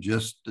I'm doing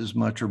just as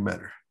much or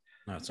better.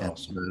 That's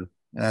awesome. So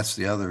that's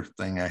the other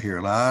thing I hear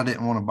a lot. I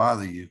didn't want to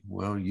bother you.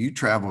 Well, you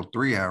traveled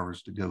 3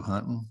 hours to go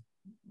hunting.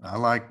 I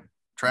like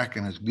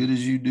tracking as good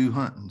as you do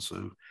hunting,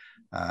 so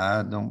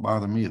I don't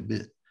bother me a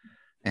bit.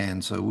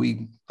 And so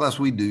we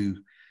do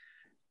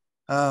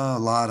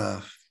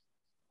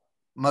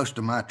most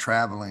of my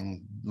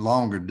traveling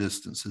longer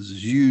distances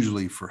is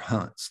usually for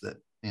hunts that,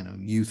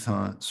 youth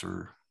hunts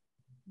or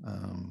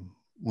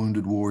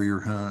wounded warrior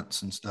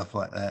hunts and stuff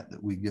like that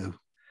we go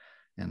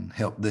and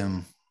help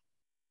them.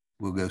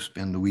 We'll go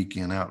spend the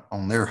weekend out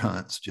on their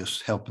hunts,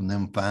 just helping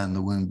them find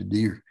the wounded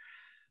deer.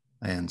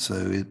 And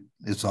so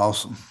it's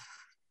awesome.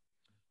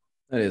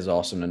 It is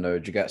awesome to know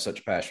that you got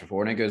such passion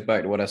for it. And it goes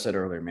back to what I said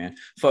earlier, man.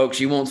 Folks,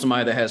 you want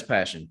somebody that has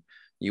passion.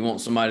 You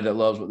want somebody that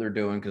loves what they're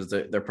doing because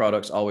their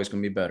product's always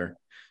going to be better.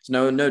 It's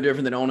no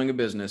different than owning a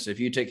business. If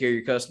you take care of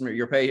your customer,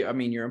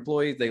 your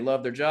employees, they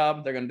love their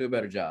job, they're going to do a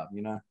better job,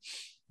 you know?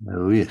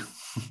 Oh, yeah.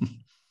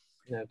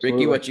 Absolutely.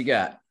 Ricky, what you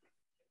got?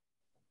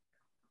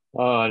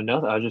 Nothing.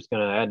 I was just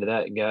going to add to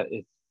that.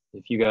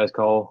 If you guys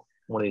call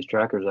one of these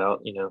trackers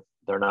out,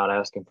 they're not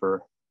asking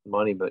for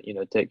money, but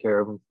take care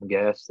of them.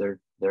 Gas,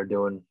 they're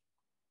doing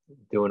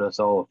us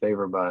all a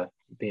favor by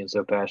being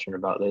so passionate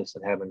about this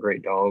and having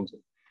great dogs.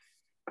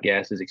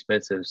 Gas is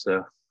expensive,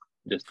 so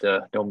just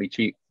don't be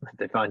cheap if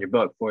they find your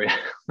buck for you.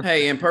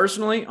 Hey, and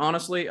personally,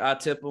 honestly, I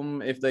tip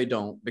them if they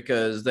don't,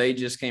 because they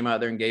just came out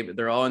there and gave it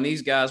their all. And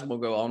these guys will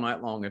go all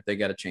night long if they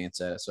got a chance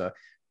at it. So,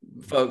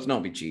 folks,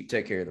 don't be cheap.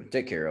 Take care of them.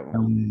 Take care of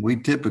them. We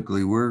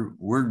typically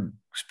we're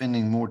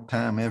spending more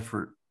time,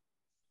 effort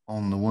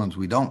on the ones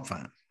we don't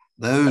find.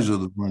 Those are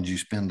the ones you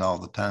spend all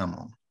the time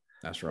on.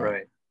 That's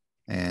right.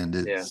 And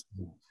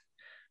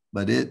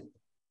but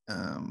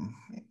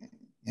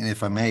and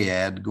if I may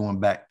add, going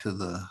back to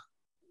the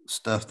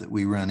stuff that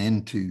we run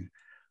into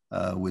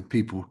with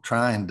people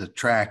trying to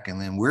track,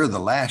 and then we're the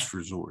last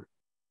resort.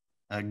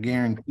 I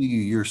guarantee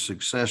you your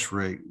success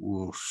rate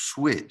will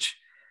switch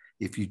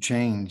if you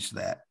change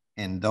that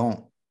and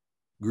don't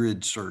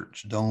grid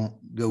search,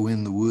 don't go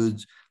in the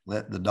woods,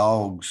 let the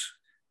dogs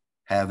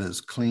have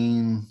as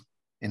clean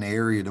an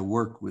area to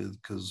work with,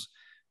 because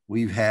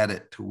we've had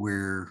it to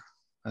where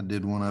I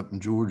did one up in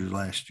Georgia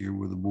last year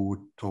where the boy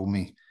told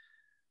me,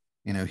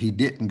 he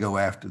didn't go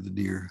after the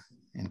deer,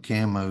 and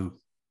Camo,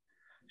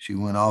 she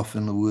went off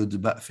in the woods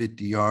about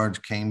 50 yards,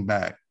 came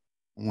back,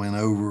 went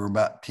over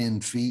about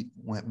 10 feet,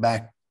 went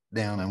back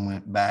down and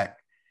went back.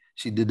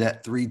 She did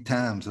that 3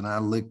 times. And I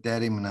looked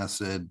at him and I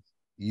said,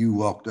 you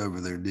walked over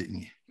there,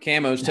 didn't you?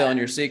 Camo's telling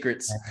your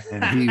secrets.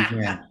 And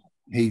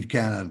he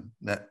kind of,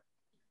 that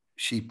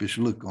sheepish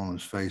look on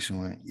his face,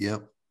 and went,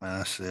 yep. And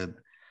I said,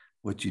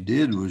 what you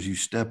did was you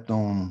stepped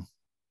on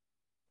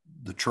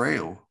the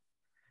trail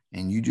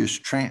and you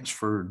just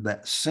transferred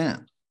that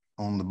scent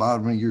on the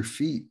bottom of your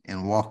feet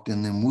and walked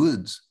in them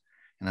woods.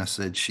 And I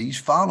said, she's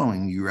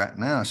following you right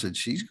now. I said,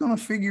 she's going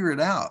to figure it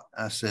out.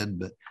 I said,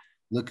 but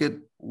look at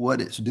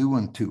what it's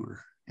doing to her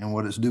and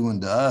what it's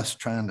doing to us,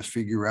 trying to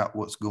figure out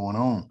what's going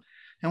on.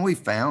 And we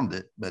found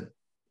it, but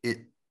it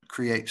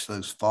creates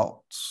those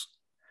false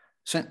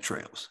scent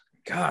trails.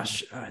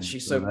 Gosh,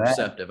 she's so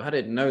perceptive. I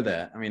didn't know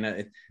that. I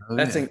mean,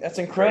 that's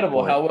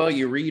incredible how well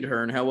you read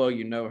her and how well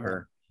you know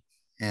her.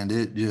 And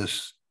it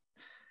just,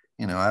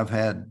 I've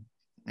had,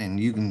 and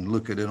you can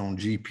look at it on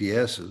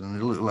GPSs, and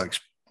it look like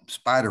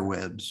spider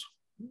webs.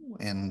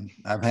 And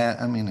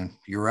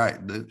you're right.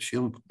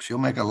 She'll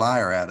make a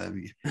liar out of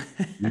you.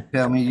 You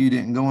tell me you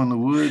didn't go in the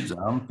woods,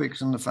 I'm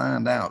fixing to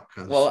find out.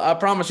 Well, I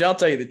promise you, I'll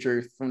tell you the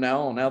truth from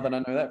now on. Now that I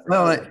know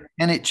that.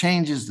 And it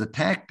changes the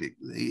tactic.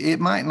 It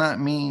might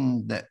not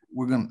mean that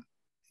we're going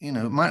to,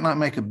 it might not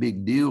make a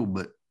big deal.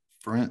 But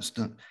for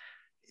instance,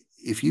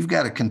 if you've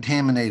got a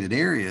contaminated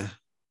area,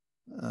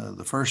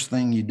 the first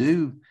thing you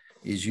do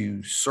is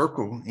you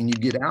circle and you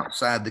get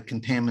outside the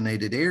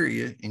contaminated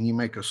area and you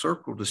make a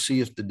circle to see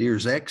if the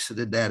deer's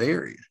exited that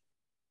area.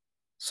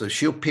 So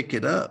she'll pick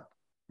it up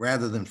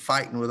rather than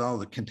fighting with all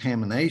the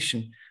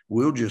contamination.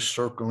 We'll just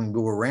circle and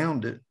go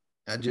around it.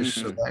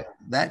 So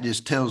that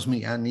just tells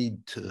me I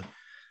need to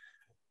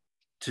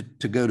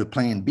go to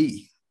plan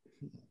B,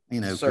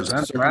 because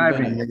I'm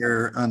driving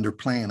there under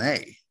plan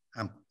A.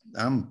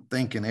 I'm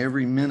thinking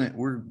every minute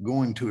we're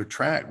going to a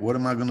track, what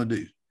am I going to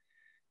do?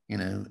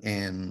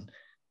 And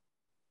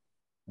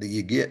do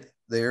you get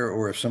there,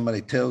 or if somebody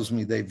tells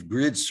me they've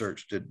grid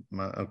searched it,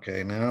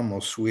 okay, now I'm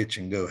going to switch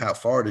and go, how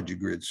far did you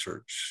grid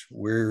search?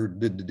 Where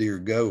did the deer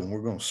go? And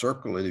we're going to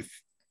circle it.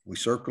 If we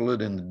circle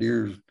it and the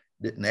deer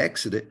didn't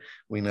exit it,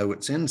 we know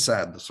it's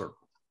inside the circle.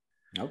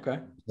 Okay.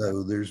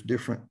 So there's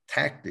different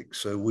tactics.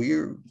 So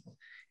you're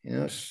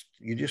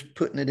just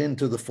putting it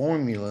into the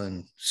formula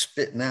and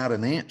spitting out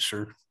an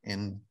answer.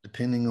 And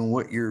depending on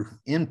what you're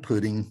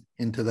inputting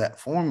into that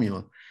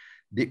formula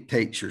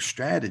dictates your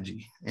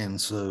strategy.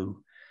 And so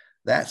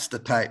that's the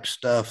type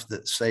stuff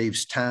that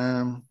saves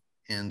time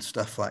and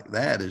stuff like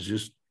that, is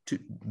just to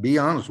be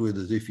honest with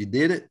us. If you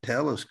did it,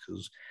 tell us,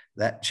 because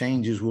that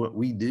changes what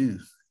we do.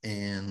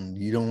 And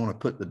you don't want to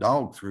put the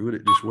dog through it.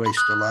 It just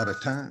wastes a lot of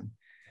time.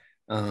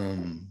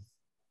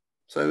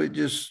 So it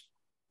just,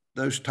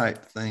 those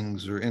type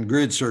things are, and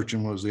grid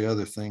searching was the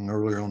other thing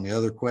earlier on the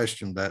other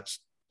question. That's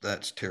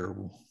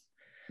terrible.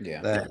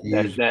 Yeah.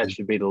 That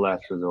should be the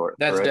last resort.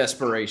 That's correct?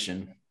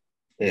 Desperation.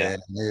 Yeah.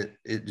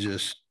 It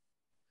just,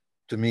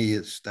 to me,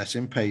 that's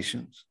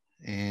impatience.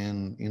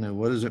 And,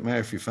 what does it matter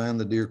if you find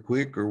the deer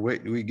quick or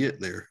wait till we get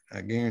there?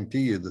 I guarantee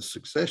you the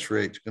success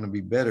rate's going to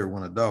be better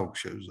when a dog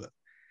shows up.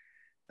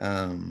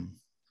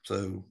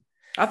 So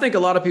I think a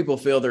lot of people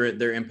feel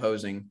they're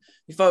imposing.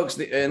 Folks,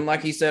 and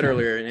like he said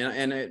earlier,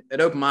 and it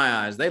opened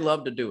my eyes. They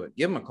love to do it.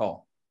 Give them a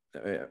call.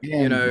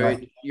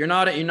 Right. You're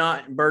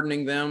not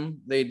burdening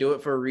them. They do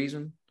it for a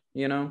reason,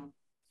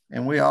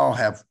 And we all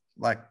have,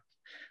 like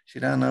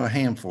I know a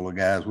handful of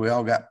guys. We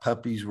all got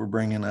puppies we're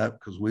bringing up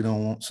because we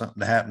don't want something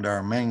to happen to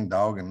our main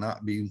dog and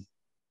not be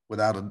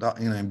without a dog,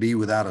 and be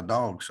without a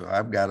dog. So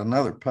I've got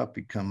another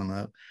puppy coming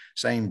up,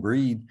 same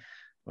breed.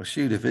 Well,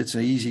 shoot, if it's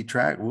an easy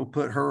track, we'll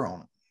put her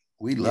on it.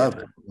 We love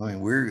it. I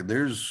mean,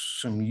 there's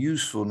some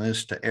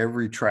usefulness to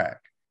every track.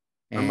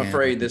 I'm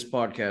afraid this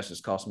podcast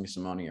is costing me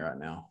some money right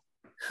now.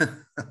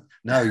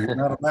 No, you're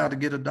not allowed to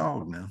get a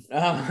dog now.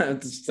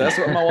 That's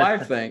what my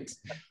wife thinks.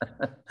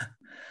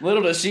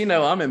 Little does she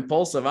know I'm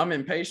impulsive. I'm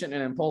impatient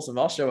and impulsive.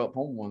 I'll show up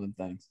home one of them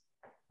things.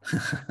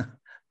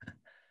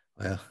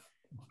 Well,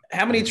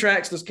 how many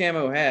tracks does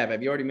Camo have?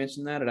 Have you already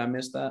mentioned that? Did I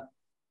miss that?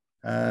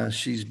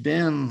 She's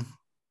been,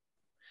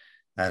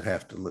 I'd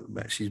have to look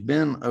back. She's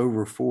been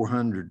over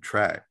 400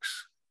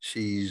 tracks.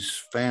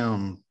 She's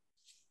found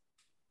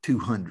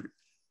 200.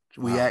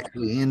 We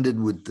actually ended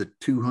with the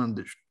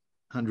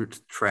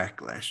 200th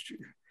track last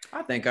year.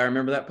 I think I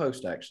remember that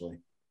post actually.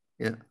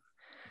 Yeah.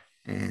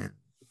 And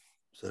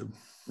so,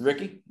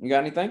 Ricky, you got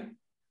anything?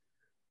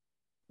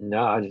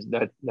 No,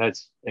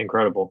 that's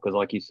incredible because,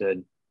 like you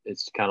said,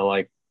 it's kind of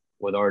like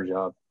with our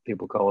job.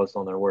 People call us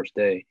on their worst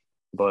day,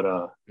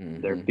 but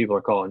people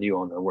are calling you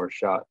on their worst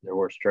shot, their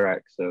worst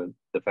track. So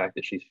the fact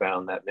that she's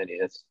found that many,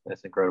 that's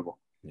incredible.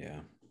 Yeah.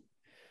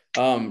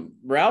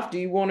 Ralph, do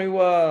you want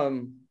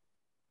to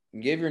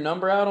give your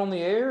number out on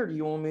the air? Or do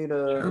you want me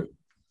to? Sure.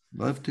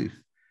 Love to.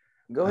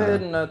 Go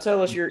ahead and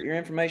tell us your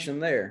information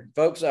there,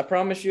 folks. I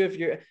promise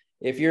you,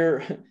 if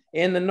you're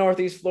in the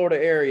Northeast Florida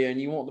area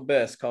and you want the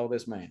best, call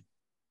this man.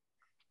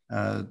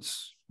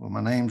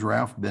 My name's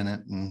Ralph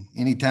Bennett, and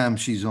anytime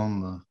she's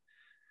on the,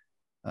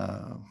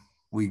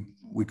 we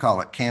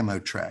call it Camo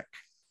track,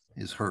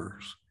 is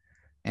hers,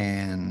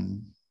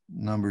 and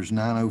number's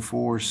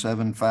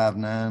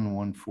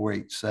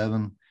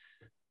 904-759-1487.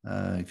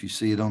 If you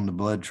see it on the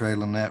Blood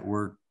Trailing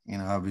Network,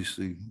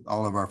 obviously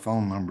all of our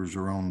phone numbers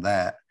are on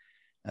that.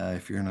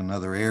 If you're in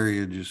another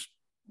area, just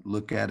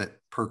look at it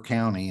per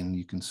county and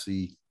you can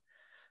see.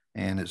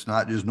 And it's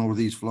not just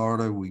Northeast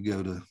Florida. We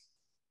go to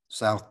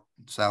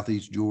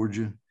Southeast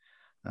Georgia.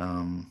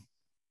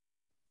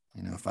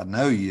 If I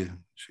know you,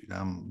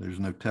 there's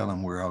no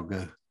telling where I'll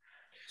go.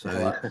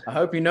 So I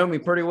hope you know me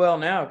pretty well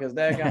now, because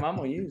I'm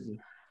going to use you.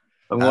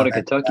 I'm going to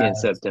Kentucky in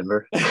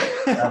September.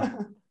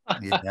 I've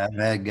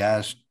had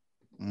guys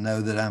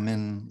know that I'm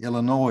in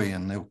Illinois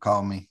and they'll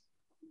call me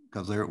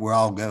because we're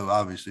all go.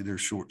 Obviously,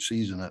 there's short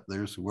season up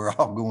there, so we're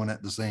all going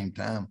at the same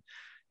time.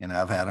 And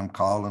I've had them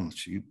call and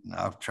shoot.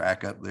 I'll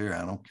track up there.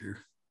 I don't care.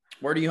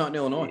 Where do you hunt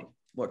in Illinois?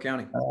 What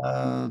county?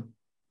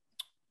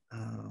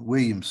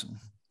 Williamson.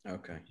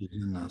 Okay.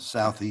 In the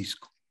southeast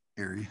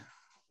area.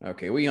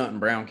 Okay, we hunt in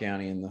Brown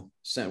County in the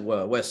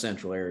west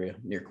central area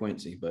near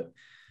Quincy, but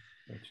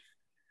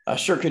I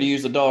sure could have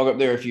used the dog up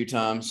there a few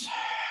times.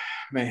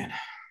 Man.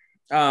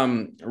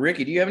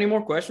 Ricky, do you have any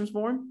more questions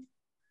for him?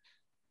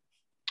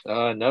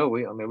 No,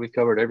 we've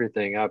covered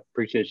everything. I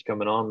appreciate you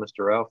coming on,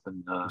 Mr. Ralph,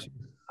 and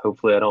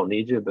hopefully I don't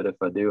need you, but if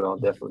I do, I'll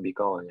definitely be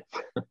calling you.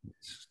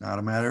 It's not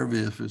a matter of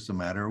if, it's a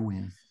matter of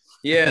when.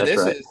 Yeah,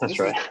 this has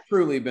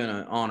truly been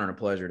an honor and a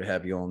pleasure to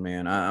have you on,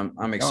 man.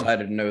 I'm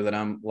excited to know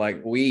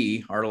that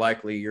we are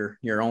likely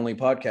your only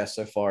podcast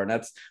so far, and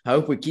I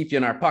hope we keep you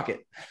in our pocket.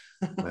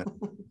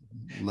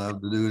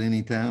 Love to do it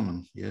anytime,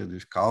 and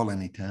just call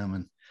anytime.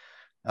 And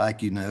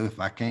if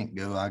I can't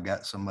go, I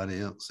got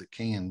somebody else that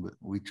can. But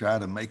we try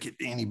to make it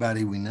to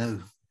anybody we know.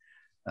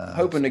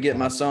 Hoping to get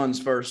my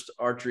son's first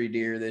archery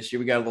deer this year.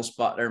 We got a little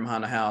spot there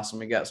behind the house,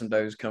 and we got some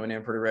does coming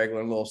in pretty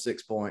regular, a little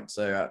 6 point.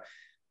 So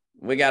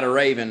we got a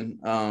Raven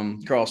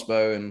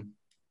crossbow, and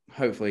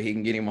hopefully he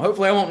can get him.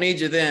 Hopefully I won't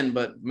need you then,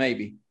 but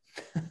maybe.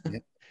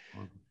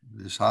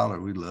 Just holler.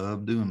 We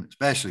love doing it,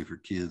 especially for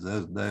kids.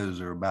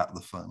 Those are about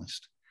the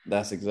funnest.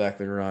 That's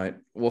exactly right.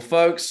 Well,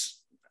 folks,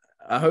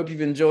 I hope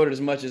you've enjoyed it as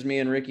much as me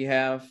and Ricky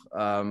have.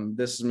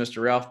 This is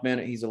Mr. Ralph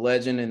Bennett. He's a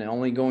legend and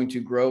only going to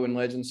grow in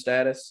legend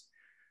status.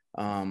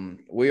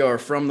 We are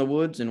from the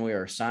woods, and we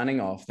are signing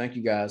off. Thank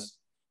you, guys.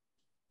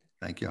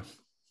 Thank you.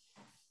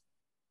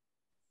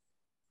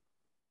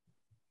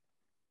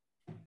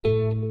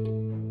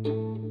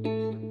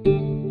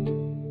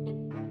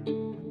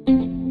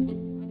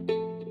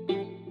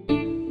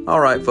 All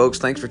right, folks,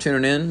 thanks for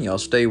tuning in. Y'all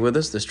stay with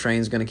us. This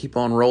train's going to keep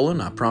on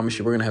rolling. I promise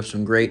you we're going to have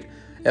some great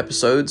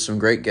episodes, some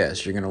great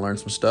guests. You're going to learn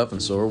some stuff,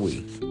 and so are we.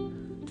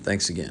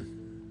 Thanks again.